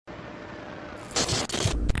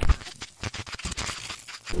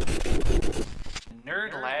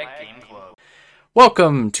Nerd Lag Game Club.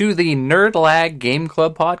 Welcome to the Nerd Lag Game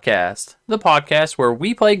Club podcast, the podcast where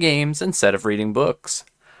we play games instead of reading books.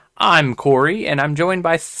 I'm Corey, and I'm joined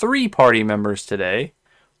by three party members today.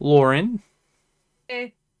 Lauren.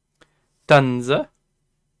 Hey. Dunza.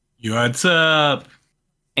 What's up?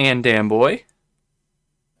 And Danboy.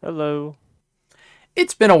 Hello.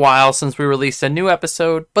 It's been a while since we released a new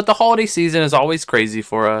episode, but the holiday season is always crazy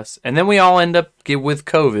for us, and then we all end up with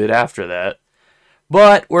COVID after that.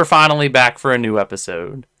 But we're finally back for a new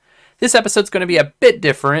episode. This episode's going to be a bit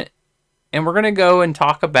different, and we're going to go and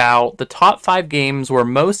talk about the top 5 games we're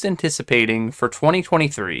most anticipating for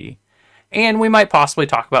 2023, and we might possibly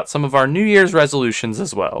talk about some of our New Year's resolutions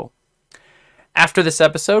as well. After this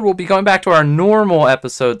episode, we'll be going back to our normal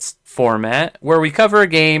episodes format, where we cover a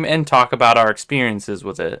game and talk about our experiences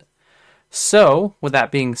with it. So, with that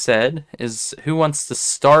being said, who wants to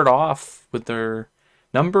start off with their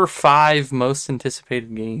number 5 most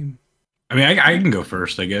anticipated game? I mean, I can go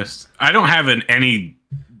first, I guess. I don't have any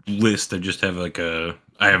list. I just have I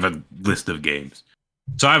have a list of games.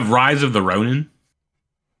 So I have Rise of the Ronin,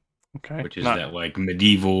 Okay. which is that like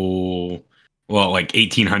medieval, well, like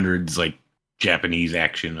 1800s, like Japanese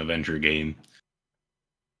action adventure game.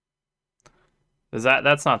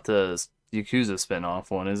 That's not the Yakuza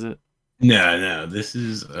spin-off one, is it? No, this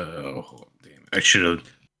is oh, damn.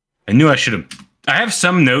 I knew I should have. I have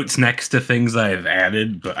some notes next to things I've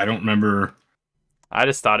added, but I don't remember. I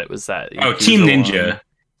just thought it was that. Oh, Yakuza Team Ninja.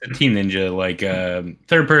 one. Team Ninja, like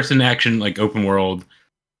third person action, like open world.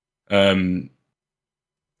 So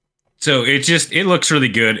it looks really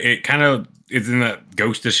good. It kind of is in that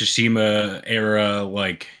Ghost of Tsushima era,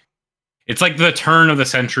 like it's like the turn of the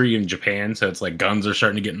century in Japan, so it's like guns are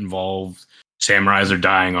starting to get involved, samurais are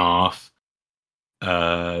dying off.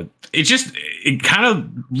 It kind of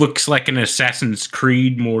looks like an Assassin's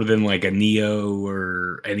Creed more than like a Neo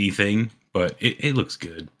or anything, but it looks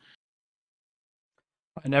good.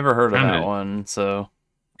 I never heard of that one, so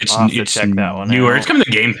It's I'll have to check that one newer. out. It's coming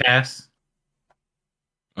to Game Pass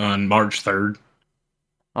on March 3rd.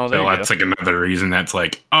 Oh, there So you that's go. like another reason that's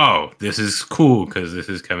like, oh, this is cool because this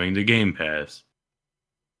is coming to Game Pass.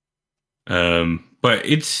 But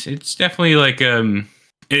it's definitely like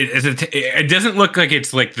it doesn't look like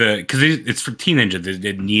it's like because it's for Teen Ninja. They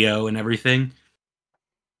did Neo and everything,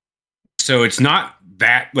 so it's not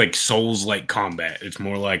that like Souls like combat. It's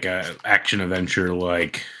more like a action adventure,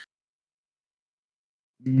 like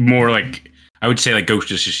more like I would say like Ghost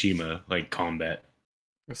of Tsushima like combat.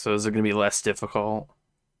 So is it going to be less difficult?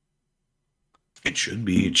 It should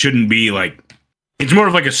be. It shouldn't be like. It's more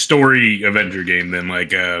of like a story adventure game than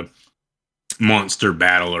like a monster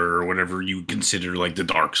battler or whatever you consider like the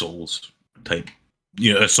Dark Souls type,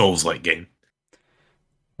 a Souls-like game.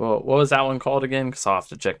 Well, what was that one called again? Because I'll have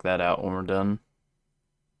to check that out when we're done.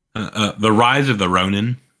 The Rise of the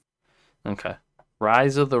Ronin. Okay.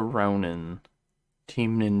 Rise of the Ronin.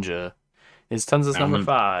 Team Ninja. Is Tons' number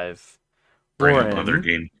 5. Brand other Lauren,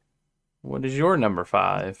 game. what is your number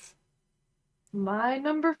 5? My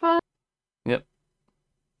number 5? Yep.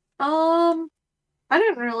 I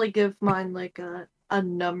didn't really give mine like a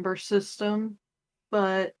number system,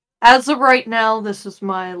 but as of right now, this is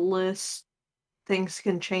my list. Things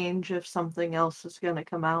can change if something else is gonna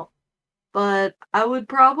come out. But I would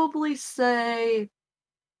probably say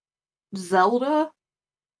Zelda.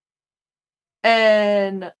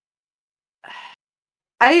 And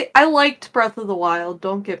I liked Breath of the Wild,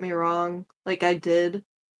 don't get me wrong, like I did.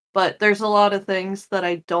 But there's a lot of things that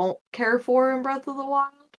I don't care for in Breath of the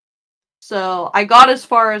Wild. So I got as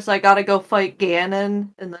far as I gotta go fight Ganon,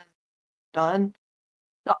 and then done.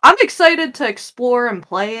 So I'm excited to explore and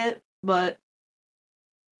play it, but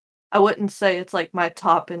I wouldn't say it's like my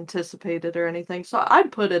top anticipated or anything. So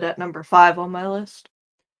I'd put it at number 5 on my list.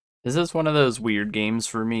 This is one of those weird games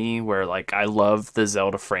for me where, like, I love the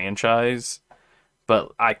Zelda franchise,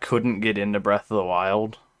 but I couldn't get into Breath of the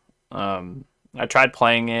Wild. I tried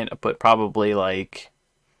playing it, I put probably, like,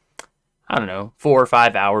 I don't know, 4 or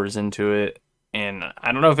 5 hours into it, and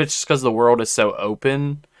I don't know if it's just because the world is so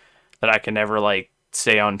open that I can never, like,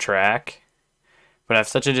 stay on track, but I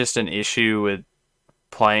have just an issue with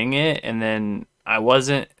playing it, and then I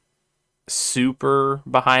wasn't super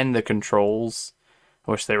behind the controls.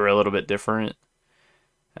 I wish they were a little bit different.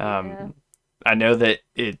 Yeah. I know that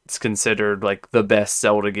it's considered like the best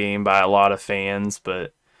Zelda game by a lot of fans,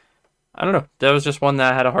 but I don't know. That was just one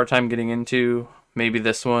that I had a hard time getting into. Maybe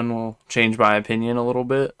this one will change my opinion a little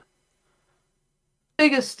bit.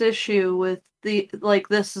 Biggest issue with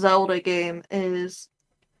this Zelda game is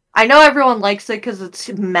I know everyone likes it because it's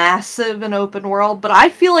massive and open world, but I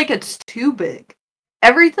feel like it's too big.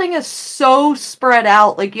 everything is so spread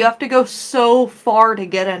out. Like, you have to go so far to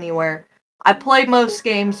get anywhere. I play most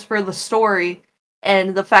games for the story,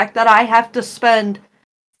 and the fact that I have to spend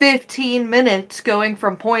 15 minutes going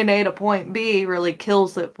from point A to point B really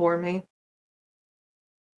kills it for me.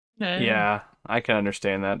 Yeah, I can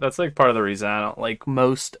understand that. That's like part of the reason I don't like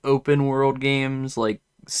most open world games like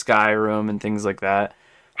Skyrim and things like that.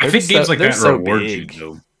 I think games like that so reward big. you,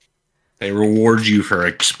 though. They reward you for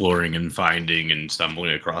exploring and finding and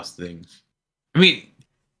stumbling across things. I mean,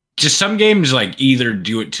 just some games like either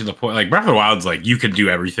do it to the point, like Breath of the Wild's like you can do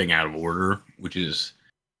everything out of order, which is,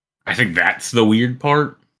 I think that's the weird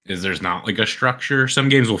part, is there's not like a structure. Some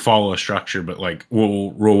games will follow a structure, but like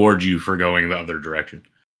will reward you for going the other direction.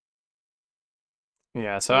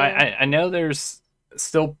 Yeah, so Yeah. I know there's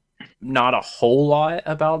still not a whole lot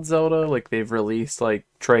about Zelda. Like they've released like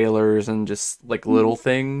trailers and just like little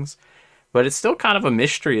things, but it's still kind of a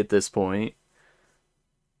mystery at this point.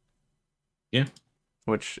 Yeah.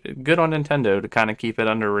 Which good on Nintendo to kind of keep it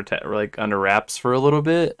under under wraps for a little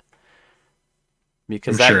bit,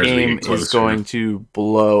 because I'm that sure as we get game is closer. going to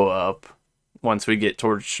blow up once we get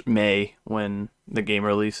towards May when the game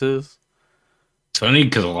releases. It's funny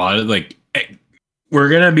because a lot of like we're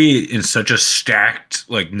gonna be in such a stacked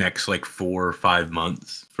like next like 4 or 5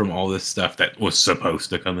 months from all this stuff that was supposed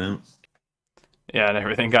to come out. Yeah, and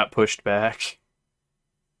everything got pushed back.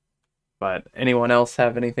 But anyone else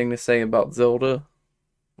have anything to say about Zelda?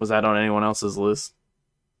 Was that on anyone else's list?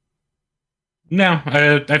 No,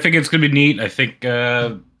 I think it's gonna be neat. I think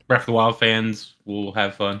Breath of the Wild fans will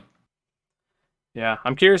have fun. Yeah,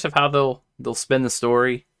 I'm curious of how they'll spin the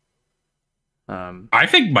story. I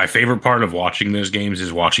think my favorite part of watching those games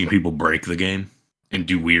is watching people break the game and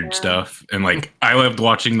do weird Yeah. stuff. And like I loved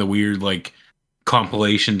watching the weird like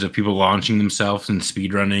compilations of people launching themselves and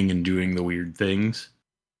speedrunning and doing the weird things.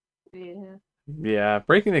 Yeah. Yeah,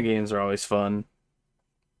 breaking the games are always fun.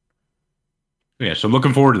 Yeah, so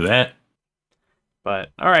looking forward to that.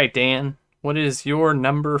 But all right, Dan, what is your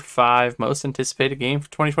number 5 most anticipated game for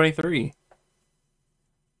 2023?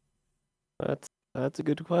 That's a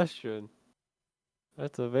good question.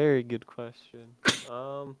 That's a very good question.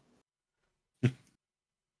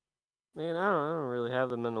 Man, I don't really have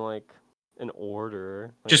them in like an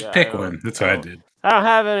order. Like, Just I pick don't- one. That's what I don't- did. I don't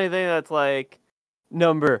have anything that's like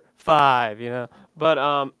number 5, you know. But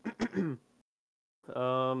I'll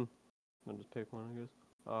just pick one, I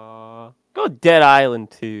guess. Go Dead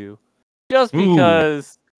Island 2. Just Ooh.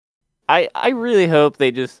 because I really hope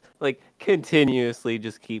they just like continuously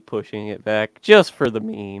just keep pushing it back just for the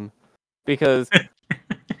meme. Because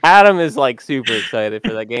Adam is like super excited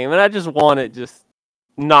for that game, and I just want it just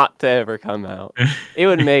not to ever come out. It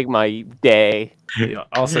would make my day. It'll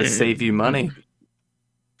also save you money.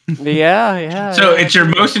 Yeah. So yeah, it's your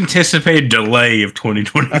absolutely. most anticipated delay of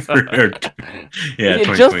 2023. Yeah, Yeah,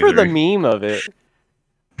 just for the 2023. meme of it.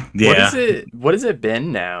 Yeah. What has it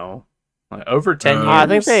been now? Like, over 10 years? I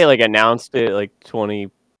think they like announced it like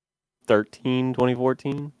 2013,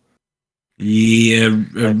 2014. Yeah,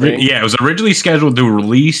 I think. yeah. It was originally scheduled to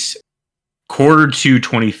release Q2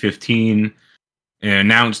 2015 and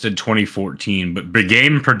announced in 2014, but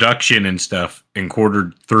began production and stuff in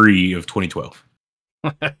Q3 of 2012.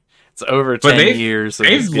 It's over But 10 years. of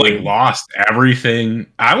They've this like game. lost everything.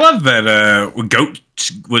 I love that.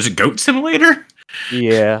 Goat Simulator?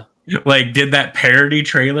 Yeah. Like did that parody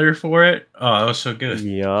trailer for it. Oh, that was so good.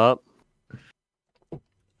 Yup.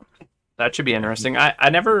 That should be interesting. I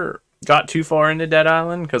never got too far into Dead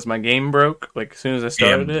Island because my game broke like as soon as I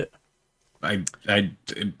started it.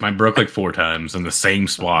 I broke like 4 times in the same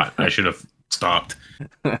spot. I should have stopped.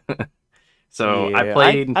 So Yeah, I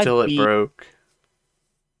played I until it beat- broke.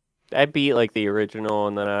 I beat like the original,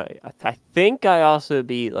 and then I think I also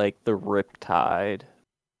beat like the Riptide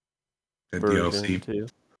The version DLC. too.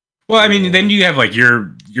 Well, I mean, Yeah. then you have like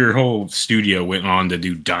your whole studio went on to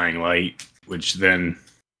do Dying Light, which then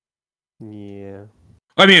Yeah.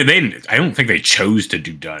 I mean, I don't think they chose to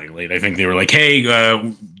do Dying Light. I think they were like, "Hey,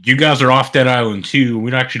 you guys are off Dead Island 2.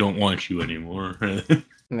 We actually don't want you anymore." And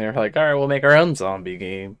they're like, all right, we'll make our own zombie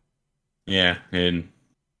game. Yeah, and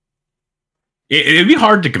it'd be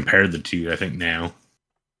hard to compare the two. I think now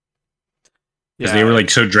because they were like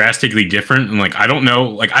so drastically different, and like I don't know,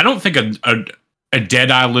 like I don't think a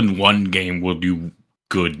Dead Island 1 game will do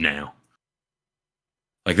good now.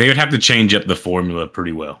 Like they would have to change up the formula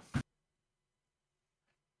pretty well.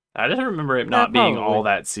 I just remember it Yeah, not being probably. all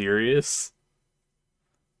that serious.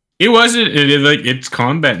 It wasn't. Like its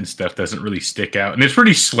combat and stuff doesn't really stick out, and it's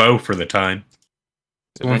pretty slow for the time.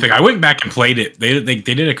 The one thing I went back and played it. They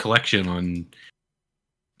did a collection on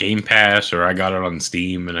Game Pass or I got it on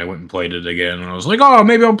Steam and I went and played it again. And I was like, oh,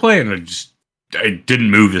 maybe I'll play it. And I didn't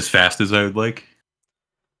move as fast as I would like.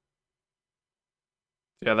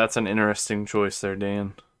 Yeah, that's an interesting choice there,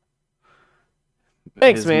 Dan.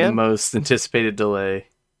 Thanks, His man. most anticipated delay.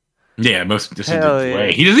 Yeah, most this is the Hell yeah.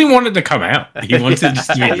 way. He doesn't even want it to come out. He wants it just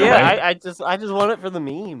to be a delay. Yeah, I just want it for the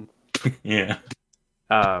meme. Yeah.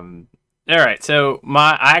 All right, so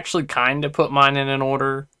I actually kind of put mine in an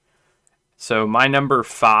order. So my number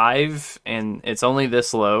 5, and it's only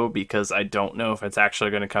this low because I don't know if it's actually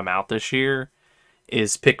going to come out this year,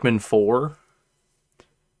 is Pikmin 4.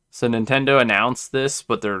 So Nintendo announced this,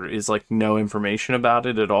 but there is like no information about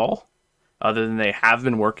it at all, other than they have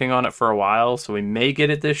been working on it for a while. So we may get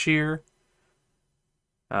it this year,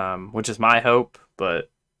 which is my hope, but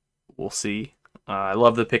we'll see. I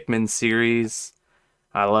love the Pikmin series.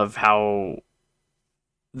 I love how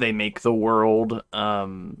they make the world.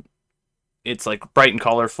 It's like bright and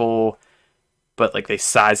colorful, but like they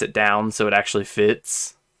size it down so it actually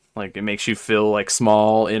fits. Like it makes you feel like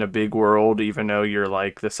small in a big world, even though you're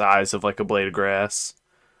like the size of like a blade of grass.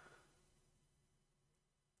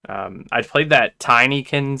 I played that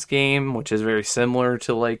Tinykins game, which is very similar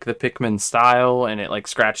to like the Pikmin style, and it like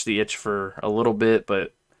scratched the itch for a little bit,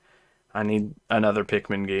 but I need another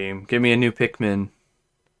Pikmin game. Give me a new Pikmin.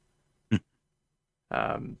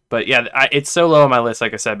 But yeah, it's so low on my list,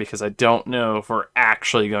 like I said, because I don't know if we're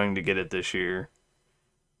actually going to get it this year.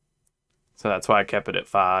 So that's why I kept it at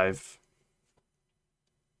 5.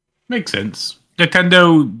 Makes sense.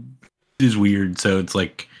 Nintendo is weird, so it's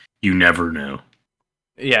like you never know.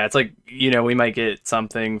 Yeah, it's like, we might get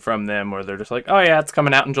something from them where they're just like, oh yeah, it's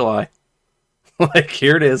coming out in July. Like,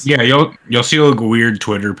 here it is. Yeah, you'll see like a weird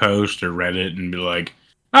Twitter post or Reddit and be like,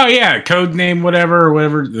 oh yeah, code name whatever or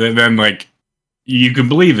whatever. Then like you can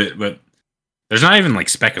believe it, but there's not even like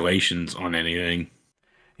speculations on anything.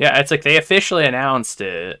 Yeah, it's like they officially announced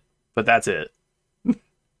it, but that's it.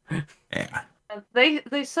 Yeah.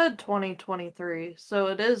 They said 2023, so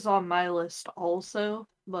it is on my list also,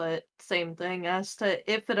 but same thing as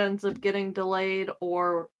to if it ends up getting delayed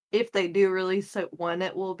or if they do release it, when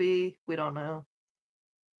it will be, we don't know.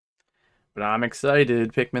 But I'm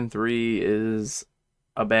excited. Pikmin 3 is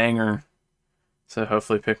a banger. So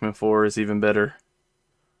hopefully Pikmin 4 is even better.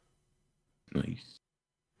 Nice.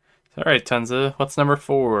 All right, Tunza, what's number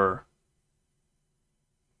 4?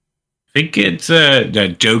 I think it's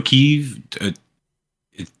Dokev,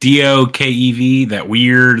 Dokev, that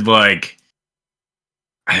weird like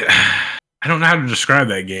I don't know how to describe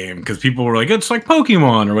that game because people were like, it's like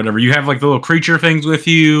Pokemon or whatever. You have like the little creature things with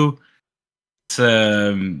you. It's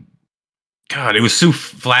God, it was so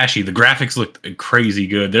flashy. The graphics looked crazy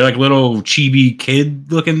good. They're like little chibi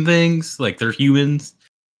kid looking things, like they're humans.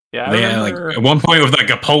 Yeah, I They had remember. like at one point with like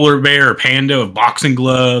a polar bear or panda with boxing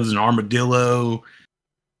gloves and armadillo.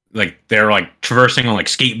 Like they're like traversing on like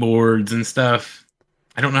skateboards and stuff.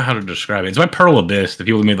 I don't know how to describe it. It's by Pearl Abyss, the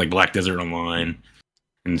people who made like Black Desert Online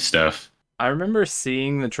and stuff. I remember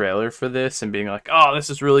seeing the trailer for this and being like, oh, this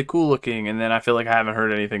is really cool looking. And then I feel like I haven't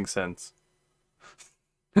heard anything since.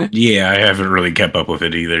 Yeah, I haven't really kept up with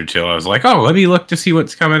it either till I was like, oh, let me look to see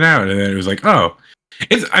what's coming out. And then it was like, oh.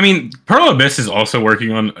 Pearl Abyss is also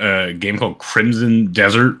working on a game called Crimson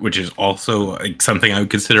Desert, which is also like something I would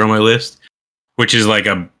consider on my list, which is like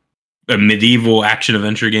a medieval action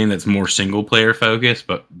adventure game that's more single player focused,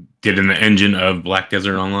 but did in the engine of Black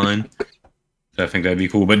Desert Online. So I think that'd be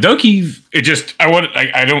cool. But Dokev,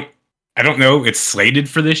 I don't know. It's slated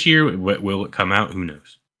for this year. Will it come out? Who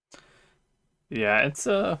knows? Yeah, it's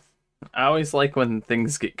I always like when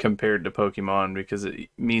things get compared to Pokemon because it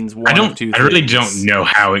means one of two things. I really don't know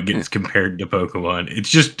how it gets compared to Pokemon. It's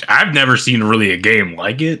just I've never seen really a game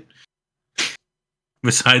like it.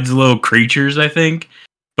 Besides the little creatures, I think.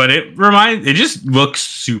 But it just looks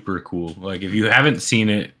super cool. Like if you haven't seen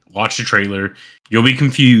it, watch the trailer. You'll be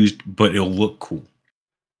confused, but it'll look cool.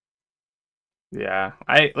 Yeah,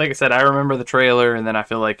 like I said, I remember the trailer, and then I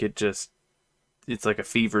feel like it's like a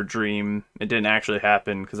fever dream. It didn't actually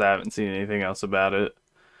happen because I haven't seen anything else about it.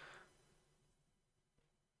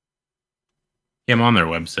 Yeah, I'm on their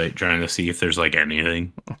website trying to see if there's like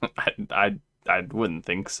anything. I wouldn't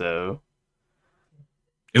think so.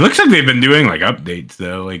 It looks like they've been doing like updates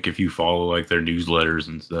though, like if you follow like their newsletters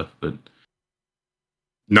and stuff, but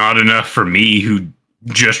not enough for me who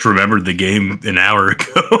just remembered the game an hour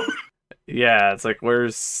ago. Yeah, it's like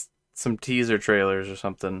where's some teaser trailers or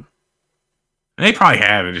something. They probably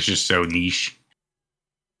have it. It's just so niche.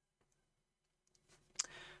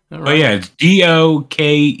 All Oh right. yeah, it's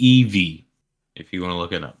Dokev. If you want to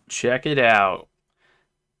look it up, Check it out.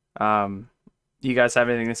 You guys have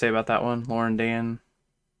anything to say about that one, Lauren, Dan?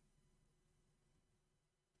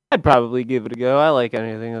 I'd probably give it a go. I like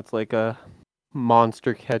anything that's like a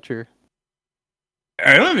monster catcher.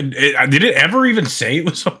 I don't even. Did it ever even say it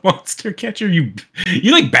was a monster catcher? You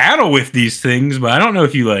like battle with these things, but I don't know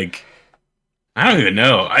if you like. I don't even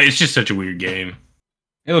know. It's just such a weird game.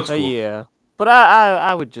 It looks cool. Yeah. But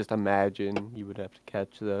I would just imagine you would have to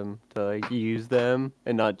catch them to like use them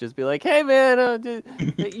and not just be like, hey man,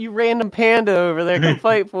 you random panda over there, come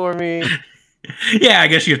fight for me. Yeah, I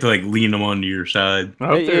guess you have to like lean them onto your side. I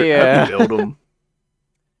hope Yeah. they build them.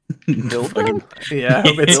 Build them? Yeah, I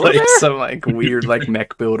hope it's Builder? like some like weird like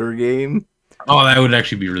mech builder game. Oh, that would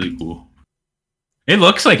actually be really cool. It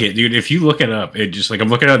looks like it, dude. If you look it up, it just like I'm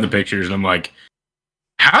looking at the pictures and I'm like,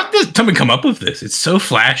 how did someone come up with this? It's so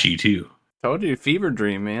flashy too. Told you, fever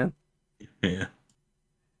dream, man. Yeah.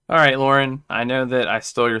 All right, Lauren. I know that I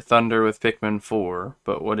stole your thunder with Pikmin 4,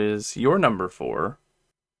 but what is your number 4?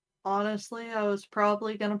 Honestly, I was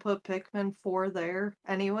probably gonna put Pikmin 4 there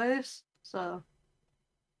anyways, so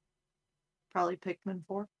probably Pikmin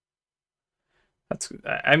 4. That's.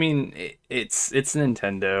 I mean, it's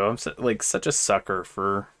Nintendo. I'm like such a sucker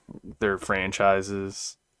for their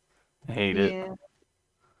franchises. I hate it. Yeah.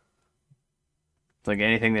 Like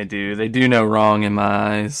anything they do no wrong in my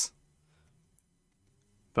eyes.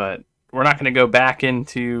 But we're not going to go back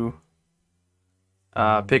into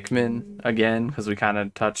Pikmin again because we kind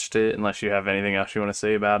of touched it. Unless you have anything else you want to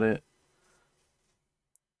say about it.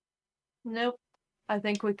 Nope. I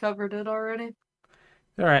think we covered it already.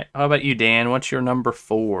 All right. How about you, Dan? What's your number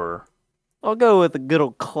 4? I'll go with the good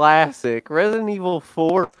old classic Resident Evil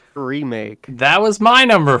 4 remake. That was my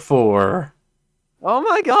number 4. Oh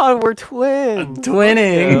my god, we're twins.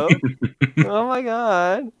 Twinning. Let's go. Oh my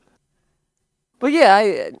god. But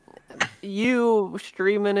yeah, you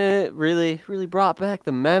streaming it really brought back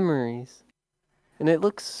the memories. And it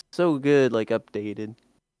looks so good, like updated. And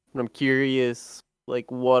I'm curious,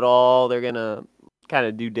 like what all they're gonna kind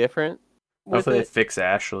of do different with Hopefully they it. fix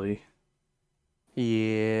Ashley.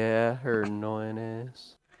 Yeah, her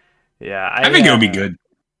annoyingness. Yeah, I think it'll be good.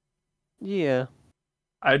 Yeah.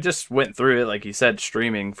 I just went through it, like you said,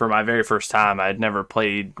 streaming for my very first time. I'd never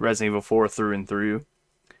played Resident Evil 4 through and through.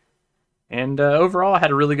 And overall, I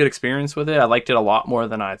had a really good experience with it. I liked it a lot more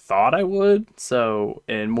than I thought I would. So,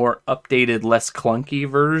 a more updated, less clunky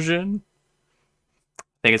version. I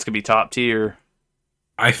think it's going to be top tier.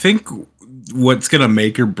 I think what's going to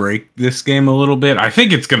make or break this game a little bit, I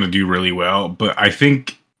think it's going to do really well, but I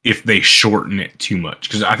think if they shorten it too much,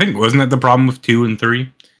 because I think, wasn't that the problem with 2 and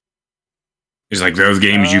 3? It's like those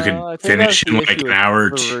games you I could think finish that's in the like issue an with hour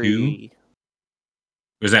or 2. 3.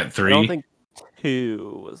 Was that I 3? don't think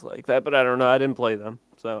 2 was like that, but I don't know. I didn't play them,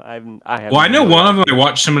 so I haven't. Well, I know one of them. I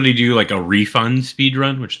watched somebody do like a refund speed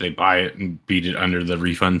run, which they buy it and beat it under the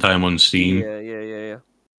refund time on Steam. Yeah.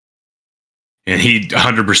 And he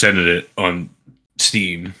 100%ed it on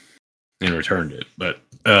Steam and returned it. But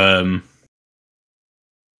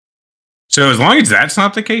so as long as that's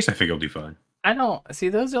not the case, I think he'll do fine. I don't see,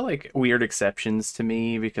 those are like weird exceptions to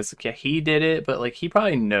me because yeah, he did it, but like he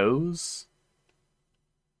probably knows.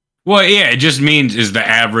 Well, yeah, it just means is the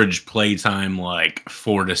average playtime like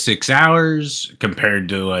 4 to 6 hours compared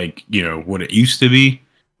to like, you know, what it used to be.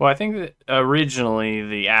 Well, I think that originally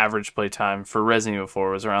the average playtime for Resident Evil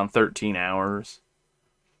 4 was around 13 hours.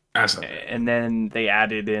 That's And then they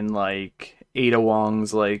added in like Ada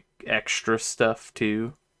Wong's like extra stuff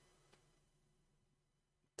too.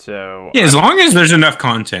 So yeah, as long as there's enough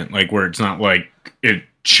content, like where it's not like it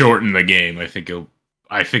shortened the game, I think it'll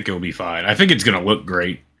be fine. I think it's gonna look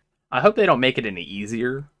great. I hope they don't make it any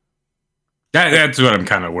easier. That's what I'm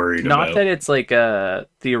kind of worried about. Not that it's like the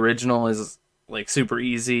original is like super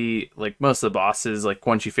easy. Like most of the bosses, like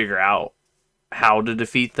once you figure out how to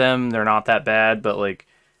defeat them, they're not that bad. But like,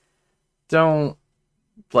 don't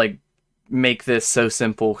like make this so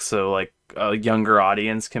simple so like a younger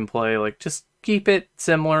audience can play. Like just keep it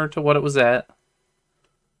similar to what it was at.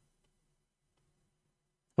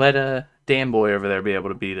 Let Dan Boy over there be able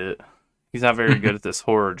to beat it. He's not very good at this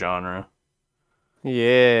horror genre.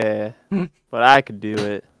 Yeah, but I could do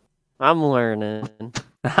it. I'm learning.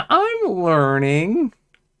 I'm learning.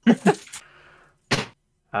 But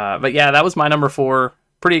yeah, that was my number 4.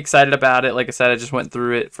 Pretty excited about it. Like I said, I just went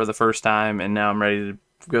through it for the first time, and now I'm ready to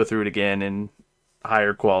go through it again in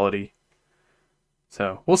higher quality.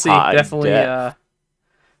 So we'll see. Definitely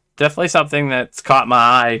something that's caught my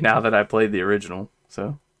eye now that I played the original.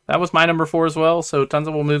 So that was my number 4 as well. So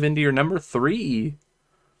Tunza will move into your number 3.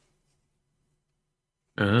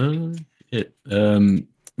 The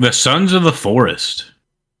Sons of the Forest.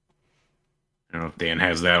 I don't know if Dan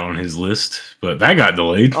has that on his list, but that got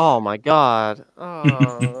delayed. Oh my god.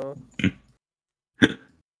 Oh.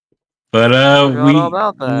 But Forgot all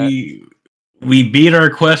about that. we beat our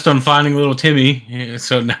quest on finding little Timmy.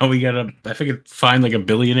 So now we gotta, I think, find like a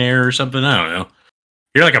billionaire or something. I don't know.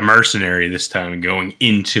 You're like a mercenary this time, going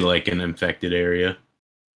into like an infected area.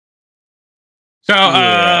 So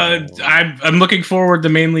Yeah. I'm looking forward to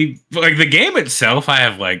mainly like the game itself.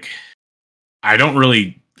 I'm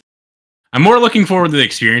more looking forward to the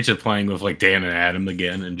experience of playing with like Dan and Adam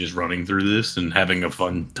again and just running through this and having a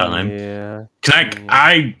fun time. Yeah. Cause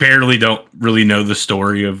I barely don't really know the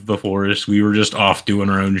story of the forest. We were just off doing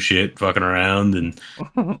our own shit, fucking around and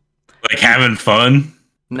like having fun.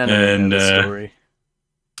 None of them know the And, story.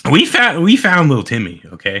 We found little Timmy,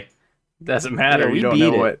 okay? Doesn't matter. Yeah, we you don't beat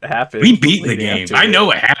know it. what happened. We beat the leading up game. to I it. know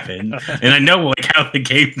what happened. And I know like how the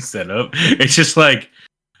game's set up. It's just like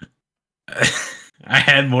I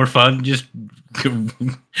had more fun just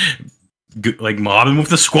like mobbing with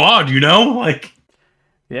the squad, you know? Like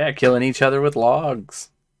Yeah, killing each other with logs.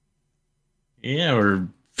 yeah, or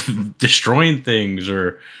destroying things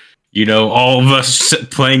or you know, all of us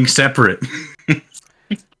playing separate.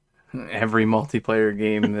 Every multiplayer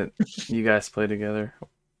game that you guys play together.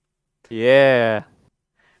 Yeah.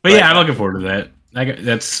 But yeah, I'm looking forward to that.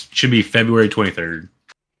 That's should be February 23rd.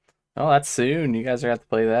 Oh, that's soon. You guys are going to have to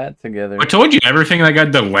play that together. I told you everything that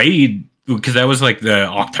got delayed because that was like the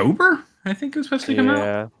October, I think it was supposed to come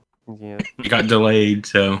out. Yeah. It got delayed,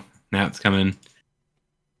 so now it's coming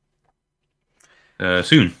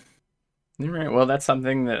soon. All right. Well, that's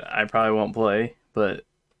something that I probably won't play, but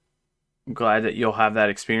I'm glad that you'll have that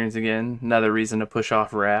experience again. Another reason to push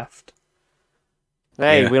off Raft.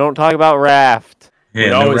 Hey, Yeah. we don't talk about Raft. We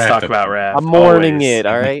always talk about Raft. I'm mourning always. it,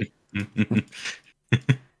 all right?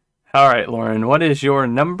 All right, Lauren, what is your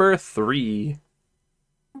number 3?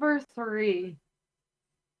 Number 3.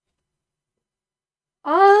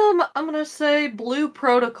 I'm gonna say Blue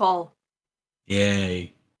Protocol.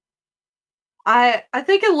 Yay. I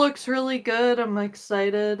think it looks really good. I'm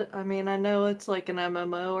excited. I mean, I know it's like an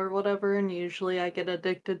MMO or whatever, and usually I get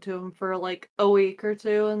addicted to them for like a week or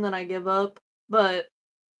two, and then I give up. But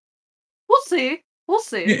we'll see. We'll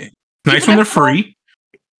see. Yeah. Nice Even when they're if they'll- free.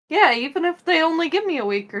 Yeah, even if they only give me a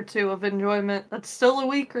week or two of enjoyment, that's still a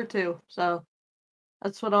week or two. So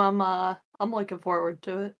that's what I'm looking forward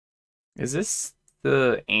to it. Is this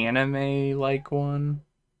the anime-like one?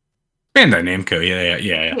 Bandai Namco, yeah.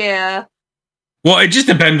 Yeah. Well, it just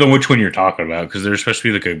depends on which one you're talking about, because there's supposed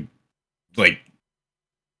to be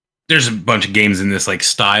there's a bunch of games in this like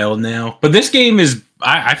style now. But this game is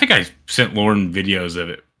I think I sent Lauren videos of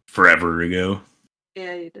it forever ago.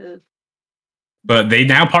 Yeah, you did. But they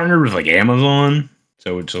now partnered with like Amazon,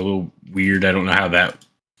 so it's a little weird. I don't know how that's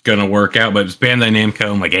gonna work out, but it's Bandai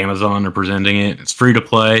Namco and like Amazon are presenting it. It's free to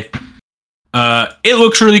play. It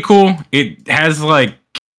looks really cool. It has like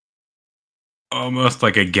almost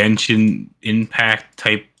like a Genshin Impact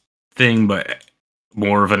type thing, but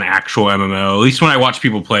more of an actual MMO. At least when I watched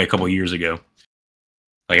people play a couple years ago.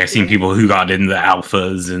 Like I've seen people who got into the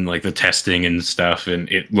alphas and like the testing and stuff, and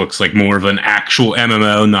it looks like more of an actual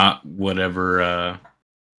MMO, not whatever.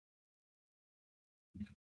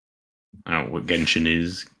 I don't know what Genshin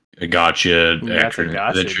is. A gotcha, That's a action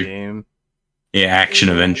gotcha adventure. game. Yeah, action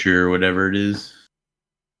adventure or whatever it is.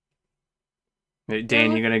 Hey,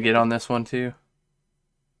 Dan, you gonna get on this one too?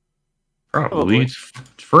 Probably. It's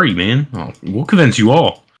free, man. We'll convince you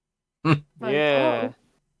all. Yeah.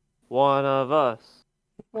 One of us.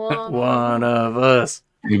 One of us.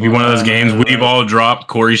 It'd be one of those games we've all dropped.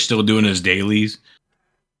 Corey's still doing his dailies.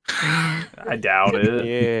 I doubt it.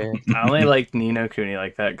 Yeah. I only like Ni no Kuni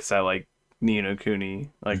like that because I like Ni no Kuni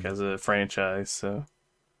like as a franchise. So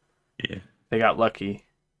Yeah. they got lucky.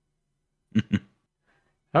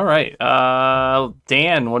 All right,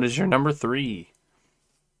 Dan, what is your number 3?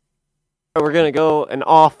 We're gonna go an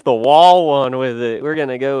off the wall one with it. We're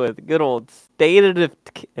gonna go with good old State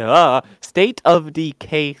of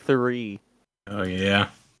Decay 3. Oh yeah.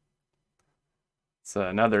 It's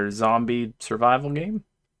another zombie survival game.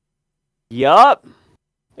 Yup.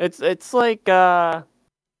 It's like I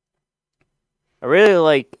really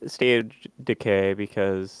like State of Decay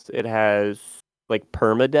because it has like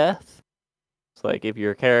permadeath. It's like if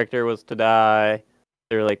your character was to die,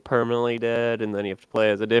 they're like permanently dead, and then you have to play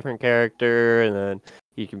as a different character, and then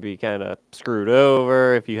you can be kind of screwed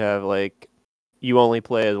over if you have like you only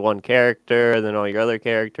play as one character, and then all your other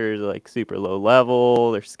characters are like super low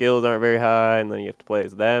level, their skills aren't very high, and then you have to play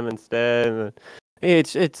as them instead.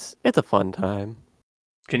 And it's a fun time.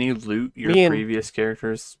 Can you loot your Me and- previous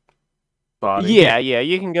character's body? Yeah,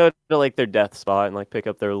 you can go to like their death spot and like pick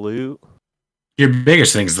up their loot. Your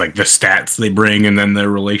biggest thing is like the stats they bring and then their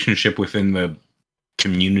relationship within the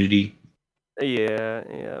community.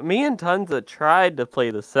 Yeah. Me and Tunza tried to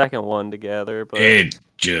play the second one together, but It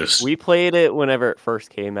just we played it whenever it first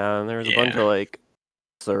came out, and there was a bunch Yeah. of like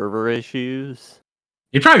server issues.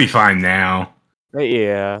 It'd probably be fine now. But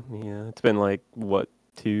yeah. It's been like what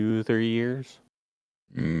 2-3 years.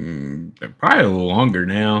 Probably a little longer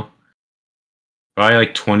now. Probably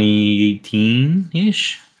like 2018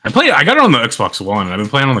 ish. I got it on the Xbox One. I've been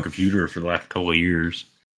playing on the computer for the last couple of years.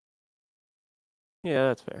 Yeah,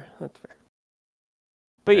 that's fair.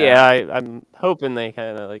 But Yeah. I'm hoping they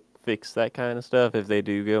kind of like fix that kind of stuff if they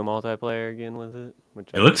do go multiplayer again with it. Which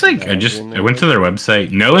It looks like imagine I they went to would. their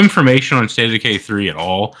website. No information on State of Decay 3 at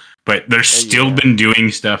all, but they're still yeah. been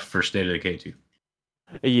doing stuff for State of Decay 2.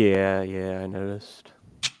 Yeah, I noticed.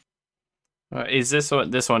 Is this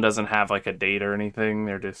one? This one doesn't have like a date or anything.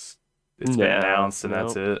 It's been No, announced and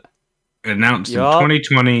that's it. Announced Yup. in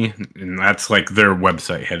 2020, and that's like their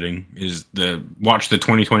website heading is watch the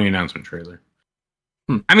 2020 announcement trailer.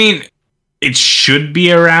 I mean, it should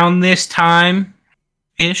be around this time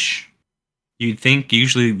ish. You'd think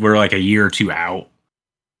usually we're like a year or two out,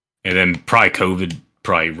 and then probably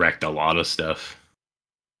COVID wrecked a lot of stuff.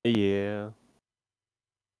 Yeah.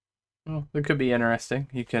 Well, it could be interesting.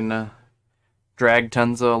 You can drag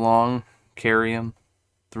Tunza along, carry him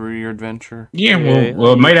through your adventure. Yeah, Yeah,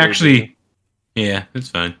 well, it I might usually actually. Yeah, it's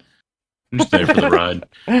fine. I'm just there for the ride.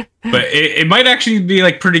 But it might actually be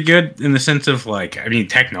like pretty good in the sense of like, I mean,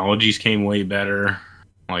 technologies came way better.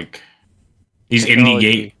 Like these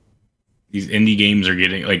Technology. indie games are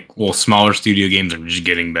getting smaller studio games are just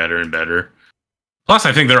getting better and better. Plus,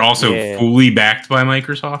 I think they're also Yeah. fully backed by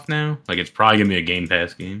Microsoft now. Like it's probably gonna be a Game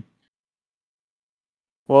Pass game.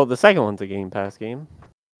 Well, the second one's a Game Pass game.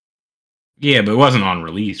 Yeah, but it wasn't on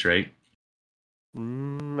release, right? I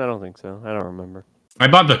don't think so. I don't remember. I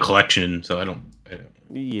bought the collection, so I don't.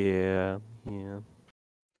 Yeah.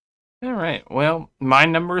 All right. Well, my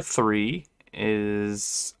number 3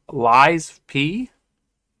 is Lies of P.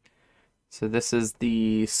 So this is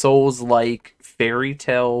the Souls-like fairy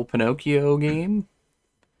tale Pinocchio game.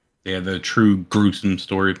 Yeah, the true gruesome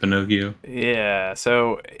story of Pinocchio. Yeah,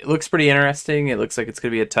 so it looks pretty interesting. It looks like it's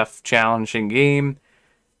going to be a tough, challenging game.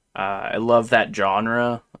 I love that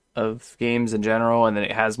genre of games in general, and then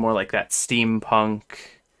it has more like that steampunk,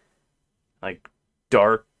 like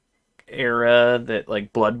dark era that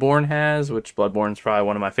like Bloodborne has, which Bloodborne's probably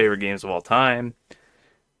one of my favorite games of all time.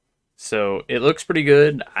 So it looks pretty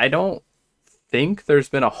good. I don't think there's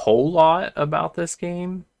been a whole lot about this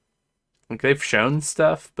game. Like they've shown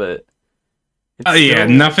stuff, but Yeah, still-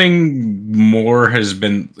 nothing more has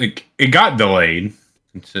been like it got delayed.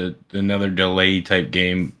 It's another delay type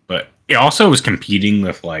game, but it also was competing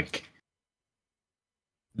with like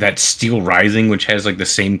that Steel Rising, which has like the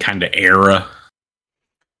same kind of era.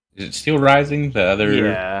 Is it Steel Rising? The other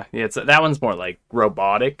Yeah. It's that one's more like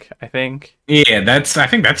robotic, I think. Yeah, I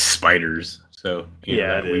think that's Spiders. So Yeah,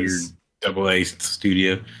 that it weird is. AA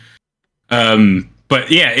studio. But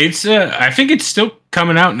yeah, it's I think it's still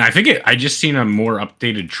coming out, and I just seen a more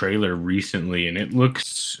updated trailer recently, and it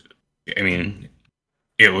looks. I mean,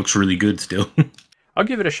 it looks really good still. I'll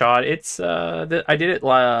give it a shot. It's I did it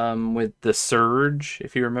with The Surge,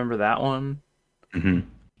 if you remember that one. Mhm.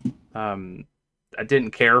 I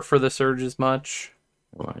didn't care for The Surge as much,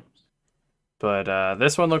 but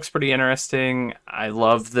this one looks pretty interesting. I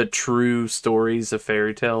love the true stories of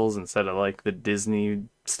fairy tales instead of like the Disney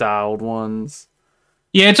styled ones.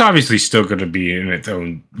 Yeah, it's obviously still going to be in its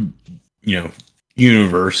own,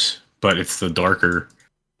 universe, but it's the darker.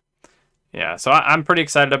 Yeah, so I'm pretty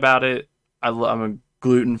excited about it. I'm a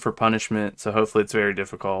gluten for punishment, so hopefully it's very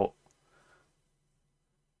difficult.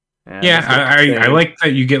 And Yeah, it's I like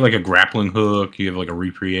that you get like a grappling hook. You have like a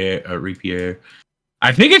rapier.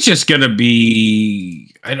 I think it's just gonna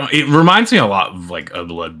be. It reminds me a lot of like a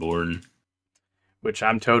Bloodborne. which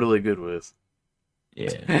I'm totally good with.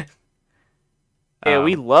 Yeah. Yeah,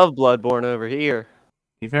 we love Bloodborne over here.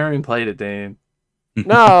 You've never even played it, Dave.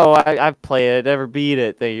 No, I've played it, never beat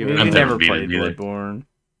it. You I've never never beat played it either. Bloodborne.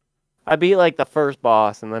 I beat like the first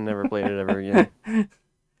boss and then never played it ever again.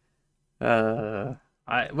 Well,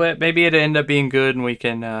 maybe it'll end up being good, and we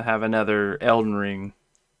can have another Elden Ring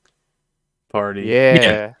party.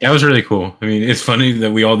 Yeah. That was really cool. I mean, it's funny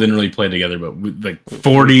that we all didn't really play together, but like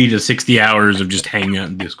 40 to 60 hours of just hanging out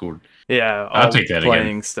in Discord. Yeah, I'll all take that playing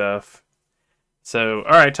again. stuff. So,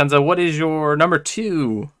 all right, Tunza, what is your number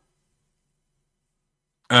 2?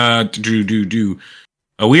 A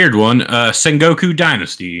weird one. Sengoku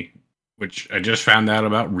Dynasty, which I just found out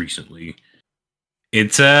about recently.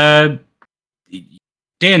 It's Dan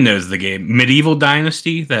knows the game. Medieval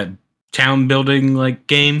Dynasty, that town building like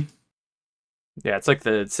game. Yeah, it's like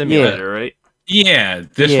the simulator, right? Yeah,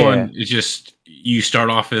 this Yeah. one is just you start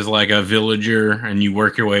off as like a villager and you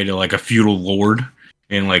work your way to like a feudal lord,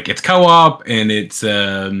 and like it's co-op and it's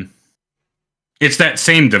that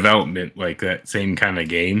same development, like that same kind of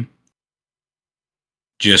game,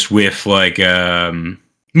 just with like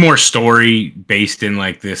more story based in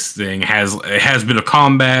like this thing has it has a bit of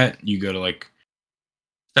combat. You go to like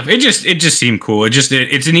stuff. It just seemed cool. It's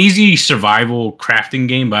an easy survival crafting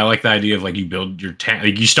game, but I like the idea of like you build your town.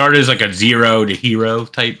 Like you start as like a zero to hero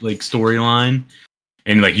type like storyline,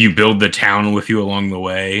 and like you build the town with you along the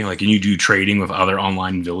way. Like and you do trading with other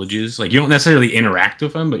online villages. Like you don't necessarily interact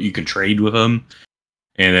with them, but you can trade with them.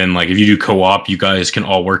 And then like if you do co-op, you guys can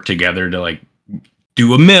all work together to like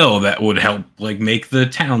do a mill that would help like make the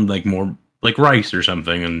town like more like rice or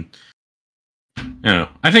something. And I don't know.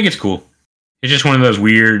 I think it's cool. It's just one of those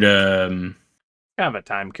weird Kind of a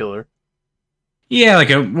time killer. yeah, like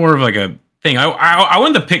a more of like a thing. I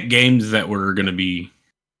wanted to pick games that were going to be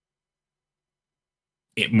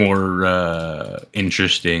more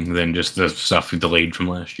interesting than just the stuff delayed from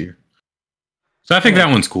last year. So I think that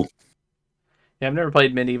one's cool. Yeah, I've never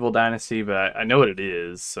played Medieval Dynasty, but I know what it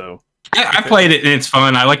is. So I played it and it's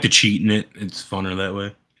fun. I like to cheat in it. It's funner that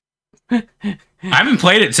way. I haven't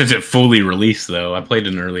played it since it fully released, though. I played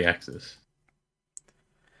in early access.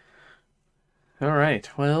 all right.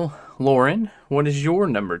 Well, Lauren, what is your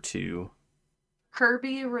number 2?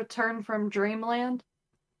 Kirby Return from Dreamland.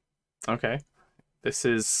 Okay, this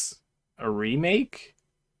is a remake.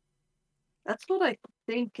 That's what I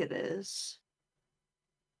think it is.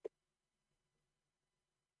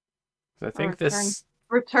 I think this.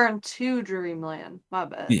 Return to Dreamland. My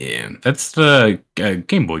bad. Yeah, that's the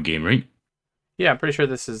Game Boy game, right? Yeah, I'm pretty sure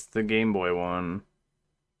this is the Game Boy one,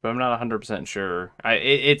 but I'm not 100% sure.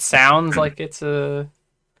 It sounds like it's a.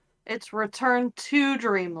 It's Return to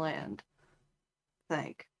Dreamland. I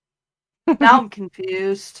think. Now I'm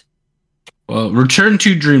confused. Well, Return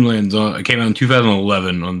to Dreamland came out in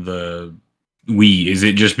 2011 on the Wii. Is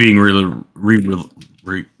it just being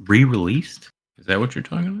re-released? Is that what you're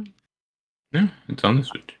talking about? No, it's on the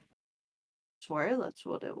Switch. I swear that's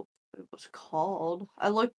what it was called. I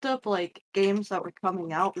looked up like games that were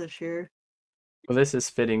coming out this year. Well, this is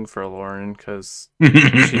fitting for Lauren because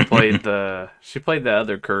she played the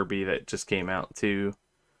other Kirby that just came out too,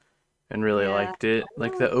 and really Yeah. liked it,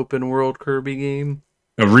 like the open world Kirby game.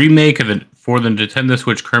 A remake for the Nintendo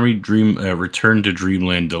Switch Kirby Return to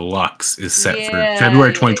Dreamland Deluxe is set for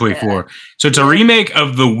February 2024. So it's a remake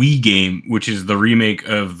of the Wii game, which is the remake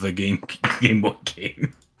of the Game Boy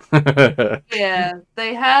game. Yeah,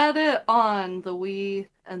 they had it on the Wii,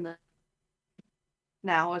 and then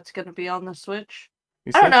now it's gonna be on the Switch.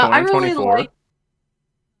 You I don't said know. I really 2024? like.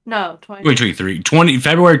 No, 20. 2023.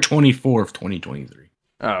 February 24th, 2023.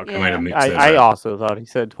 Oh, okay. Yeah. I might have mixed those I up. also thought he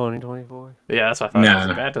said 2024. Yeah, that's what I thought. I was No.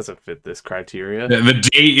 like, that doesn't fit this criteria. The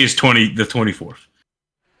date is the 24th.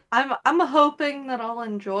 I'm hoping that I'll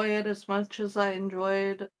enjoy it as much as I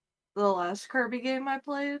enjoyed the last Kirby game I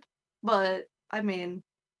played. But I mean,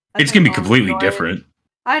 I It's going to think be I'll completely enjoy it. different.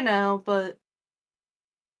 I know, but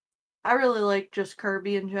I really like just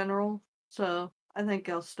Kirby in general, so I think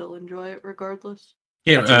I'll still enjoy it regardless.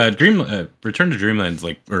 Yeah, That's Return to Dreamland's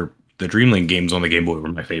or the Dreamland games on the Game Boy were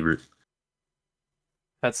my favorite.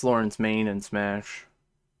 That's Lauren's main in Smash.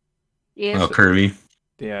 Yeah. Oh, Kirby.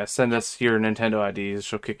 Yeah, send us your Nintendo IDs.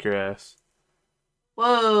 She'll kick your ass.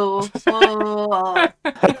 Whoa. No,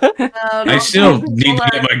 I don't still tell need to people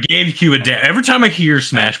get my GameCube adapter. Every time I hear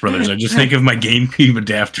Smash Brothers, I just think of my GameCube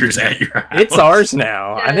adapters at your house. It's ours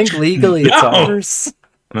now. I think legally it's No. ours.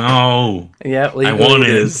 No. Yeah, legally want it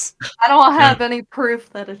it. is. I don't have any proof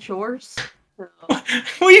that it's yours. So. What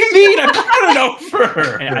do you mean? I got it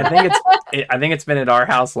over. And I think it's been at our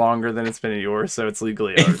house longer than it's been at yours, so it's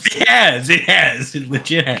legally ours. It has. It has. It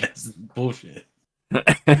legit has. Bullshit.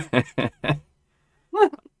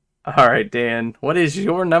 All right, Dan. What is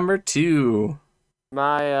your number 2?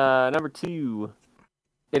 My number 2.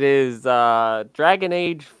 It is Dragon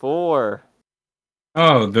Age 4.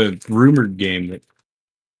 Oh, the rumored game that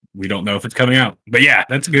we don't know if it's coming out. But yeah,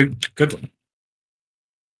 that's a good one.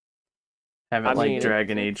 Haven't I liked mean,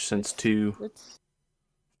 Dragon Age since 2.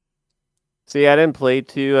 See, I didn't play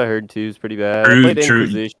 2. I heard 2 is pretty bad. True, I played true.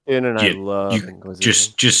 Inquisition, and I Yeah, love you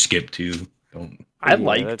Inquisition. Just skip 2. Don't. I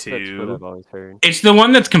like that's what 2. I've always heard. It's the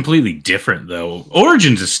one that's completely different though.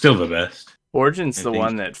 Origins is still the best. Origin's I the think-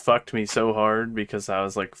 one that fucked me so hard because I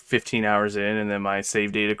was like 15 hours in and then my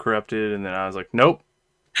save data corrupted and then I was like, nope,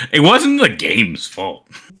 It wasn't the game's fault.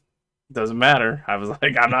 doesn't matter. I was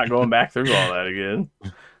like, I'm not going back through all that again.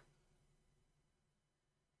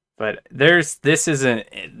 But there's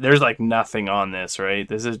like nothing on this, right?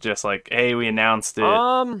 This is just like, hey, we announced it.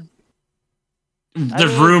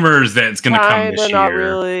 There's rumors that it's going to come this year. Not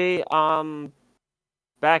really.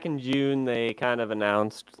 Back in June, they kind of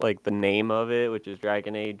announced like the name of it, which is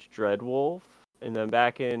Dragon Age Dreadwolf, and then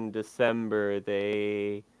back in December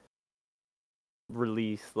they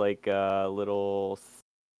released like a little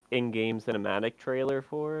in-game cinematic trailer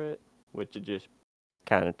for it, which it just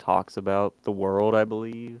kind of talks about the world, I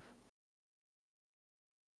believe.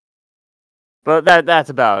 But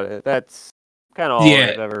that's about it. That's kind of all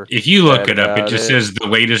I've ever. If you look it up, it just says the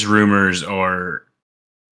latest rumors are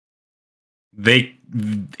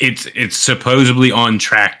it's supposedly on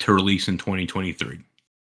track to release in 2023,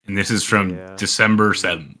 and this is from December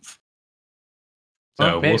 7th.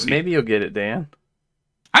 So maybe you'll get it, Dan.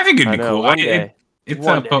 I think it'd be cool.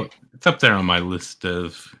 It's up there on my list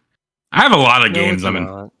of. I have a lot of games.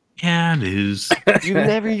 Yeah, it is. You've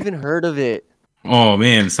never even heard of it. Oh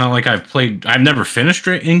man, it's not like I've never finished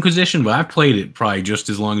Inquisition, but I've played it probably just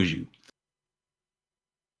as long as you.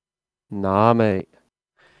 Nah, mate.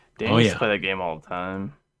 Dan used to play that game all the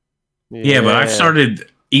time. Yeah, but I've started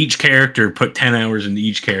each character, put 10 hours into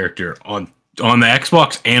each character on the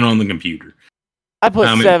Xbox and on the computer. I put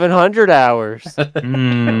 700 hours. I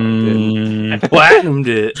platinumed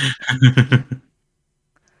it.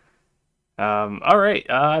 All right,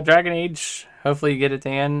 Dragon Age. Hopefully you get it,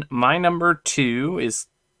 Dan. My number 2 is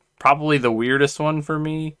probably the weirdest one for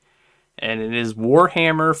me, and it is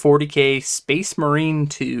Warhammer 40K Space Marine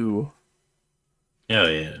 2. Oh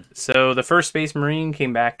yeah. So the first Space Marine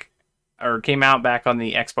came out back on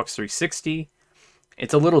the Xbox 360.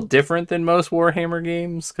 It's a little different than most Warhammer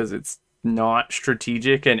games because it's not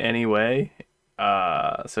strategic in any way.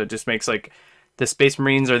 So it just makes like the Space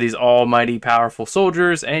Marines are these almighty powerful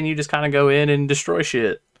soldiers, and you just kind of go in and destroy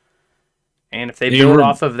shit. And if they build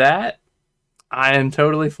off of that, I am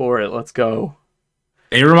totally for it. Let's go.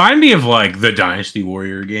 They remind me of like the Dynasty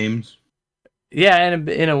Warrior games. Yeah,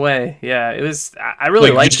 in a way, yeah. It was. I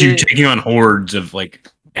really liked it. You taking on hordes of like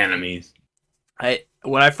enemies.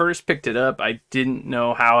 When I first picked it up, I didn't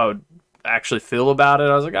know how I would actually feel about it.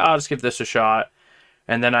 I was like, I'll just give this a shot,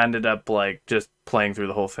 and then I ended up like just playing through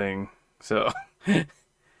the whole thing. So,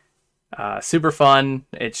 super fun.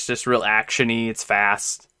 It's just real actiony. It's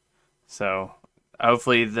fast. So,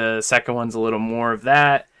 hopefully the second one's a little more of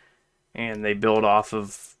that, and they build off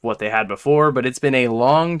of what they had before. But it's been a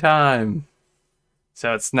long time.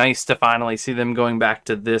 So it's nice to finally see them going back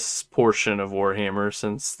to this portion of Warhammer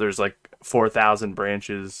since there's like 4,000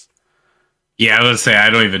 branches. Yeah, I would say I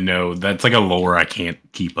don't even know. That's like a lore I can't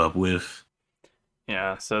keep up with.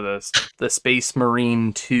 Yeah, so the Space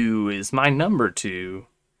Marine 2 is my number 2.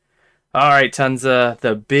 All right, Tunza,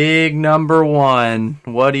 the big number 1.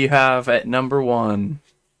 What do you have at number 1?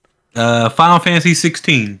 Final Fantasy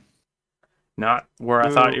 16. Not where I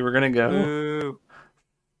thought you were going to go. Ooh.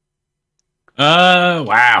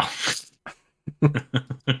 Wow.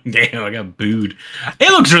 Damn, I got booed.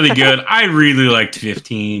 It looks really good. I really liked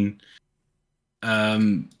 15.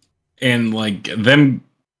 And like them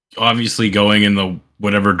obviously going in the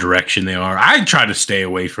whatever direction they are. I try to stay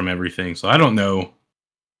away from everything, so I don't know.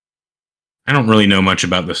 I don't really know much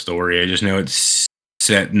about the story. I just know it's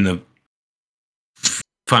set in the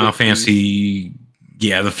Final Fantasy,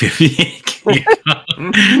 the 50.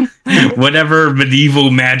 Whatever medieval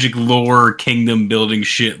magic lore kingdom building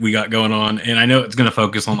shit we got going on, and I know it's going to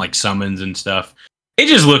focus on like summons and stuff. It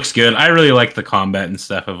just looks good. I really like the combat and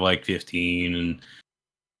stuff of like 15 and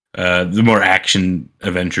the more action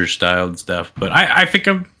adventure styled stuff. But I think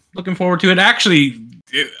I'm looking forward to it. Actually,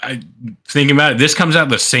 thinking about it, this comes out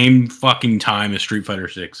the same fucking time as Street Fighter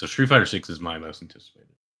 6. So Street Fighter 6 is my most anticipated.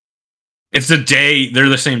 It's the day. They're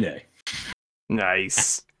the same day.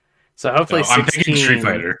 Nice. So hopefully, I'm picking Street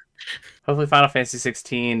Fighter. Hopefully, Final Fantasy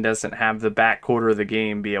 16 doesn't have the back quarter of the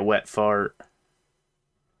game be a wet fart.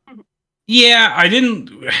 Yeah, I didn't.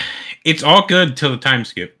 It's all good till the time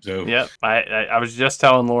skip. So yep, I was just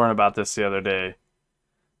telling Lauren about this the other day.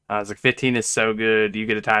 I was like, 15 is so good. You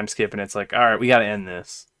get a time skip, and it's like, all right, we got to end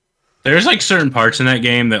this. There's like certain parts in that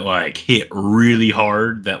game that like hit really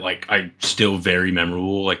hard that like I still very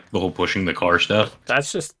memorable, like the whole pushing the car stuff.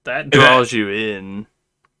 That draws you in.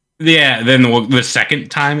 Yeah, then the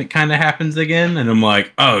second time it kind of happens again, and I'm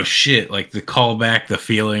like, oh shit, like the callback, the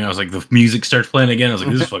feeling. I was like, the music starts playing again. I was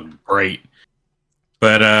like, this is fucking great.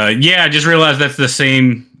 But I just realized that's the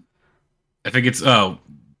same. I think it's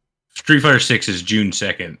Street Fighter 6 is June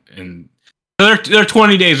 2nd, and they're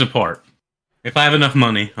 20 days apart. If I have enough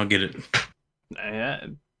money, I'll get it. Yeah.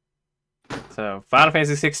 So Final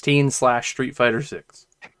Fantasy 16 / Street Fighter 6.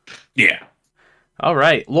 Yeah. All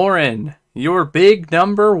right, Lauren, your big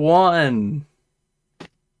number one.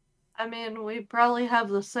 I mean, we probably have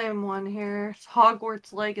the same one here. It's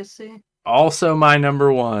Hogwarts Legacy. Also my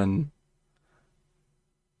number one.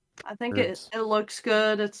 I think it looks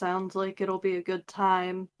good. It sounds like it'll be a good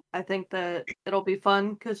time. I think that it'll be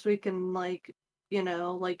fun because we can, like,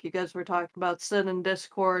 like you guys were talking about, sit in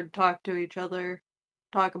Discord, talk to each other,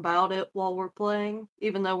 talk about it while we're playing,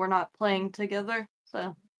 even though we're not playing together. So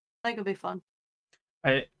I think it'll be fun.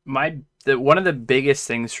 One of the biggest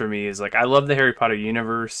things for me is like I love the Harry Potter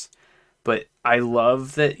universe, but I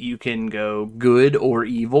love that you can go good or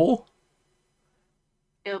evil.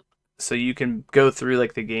 Yep. So you can go through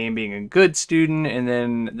like the game being a good student, and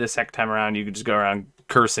then the second time around you can just go around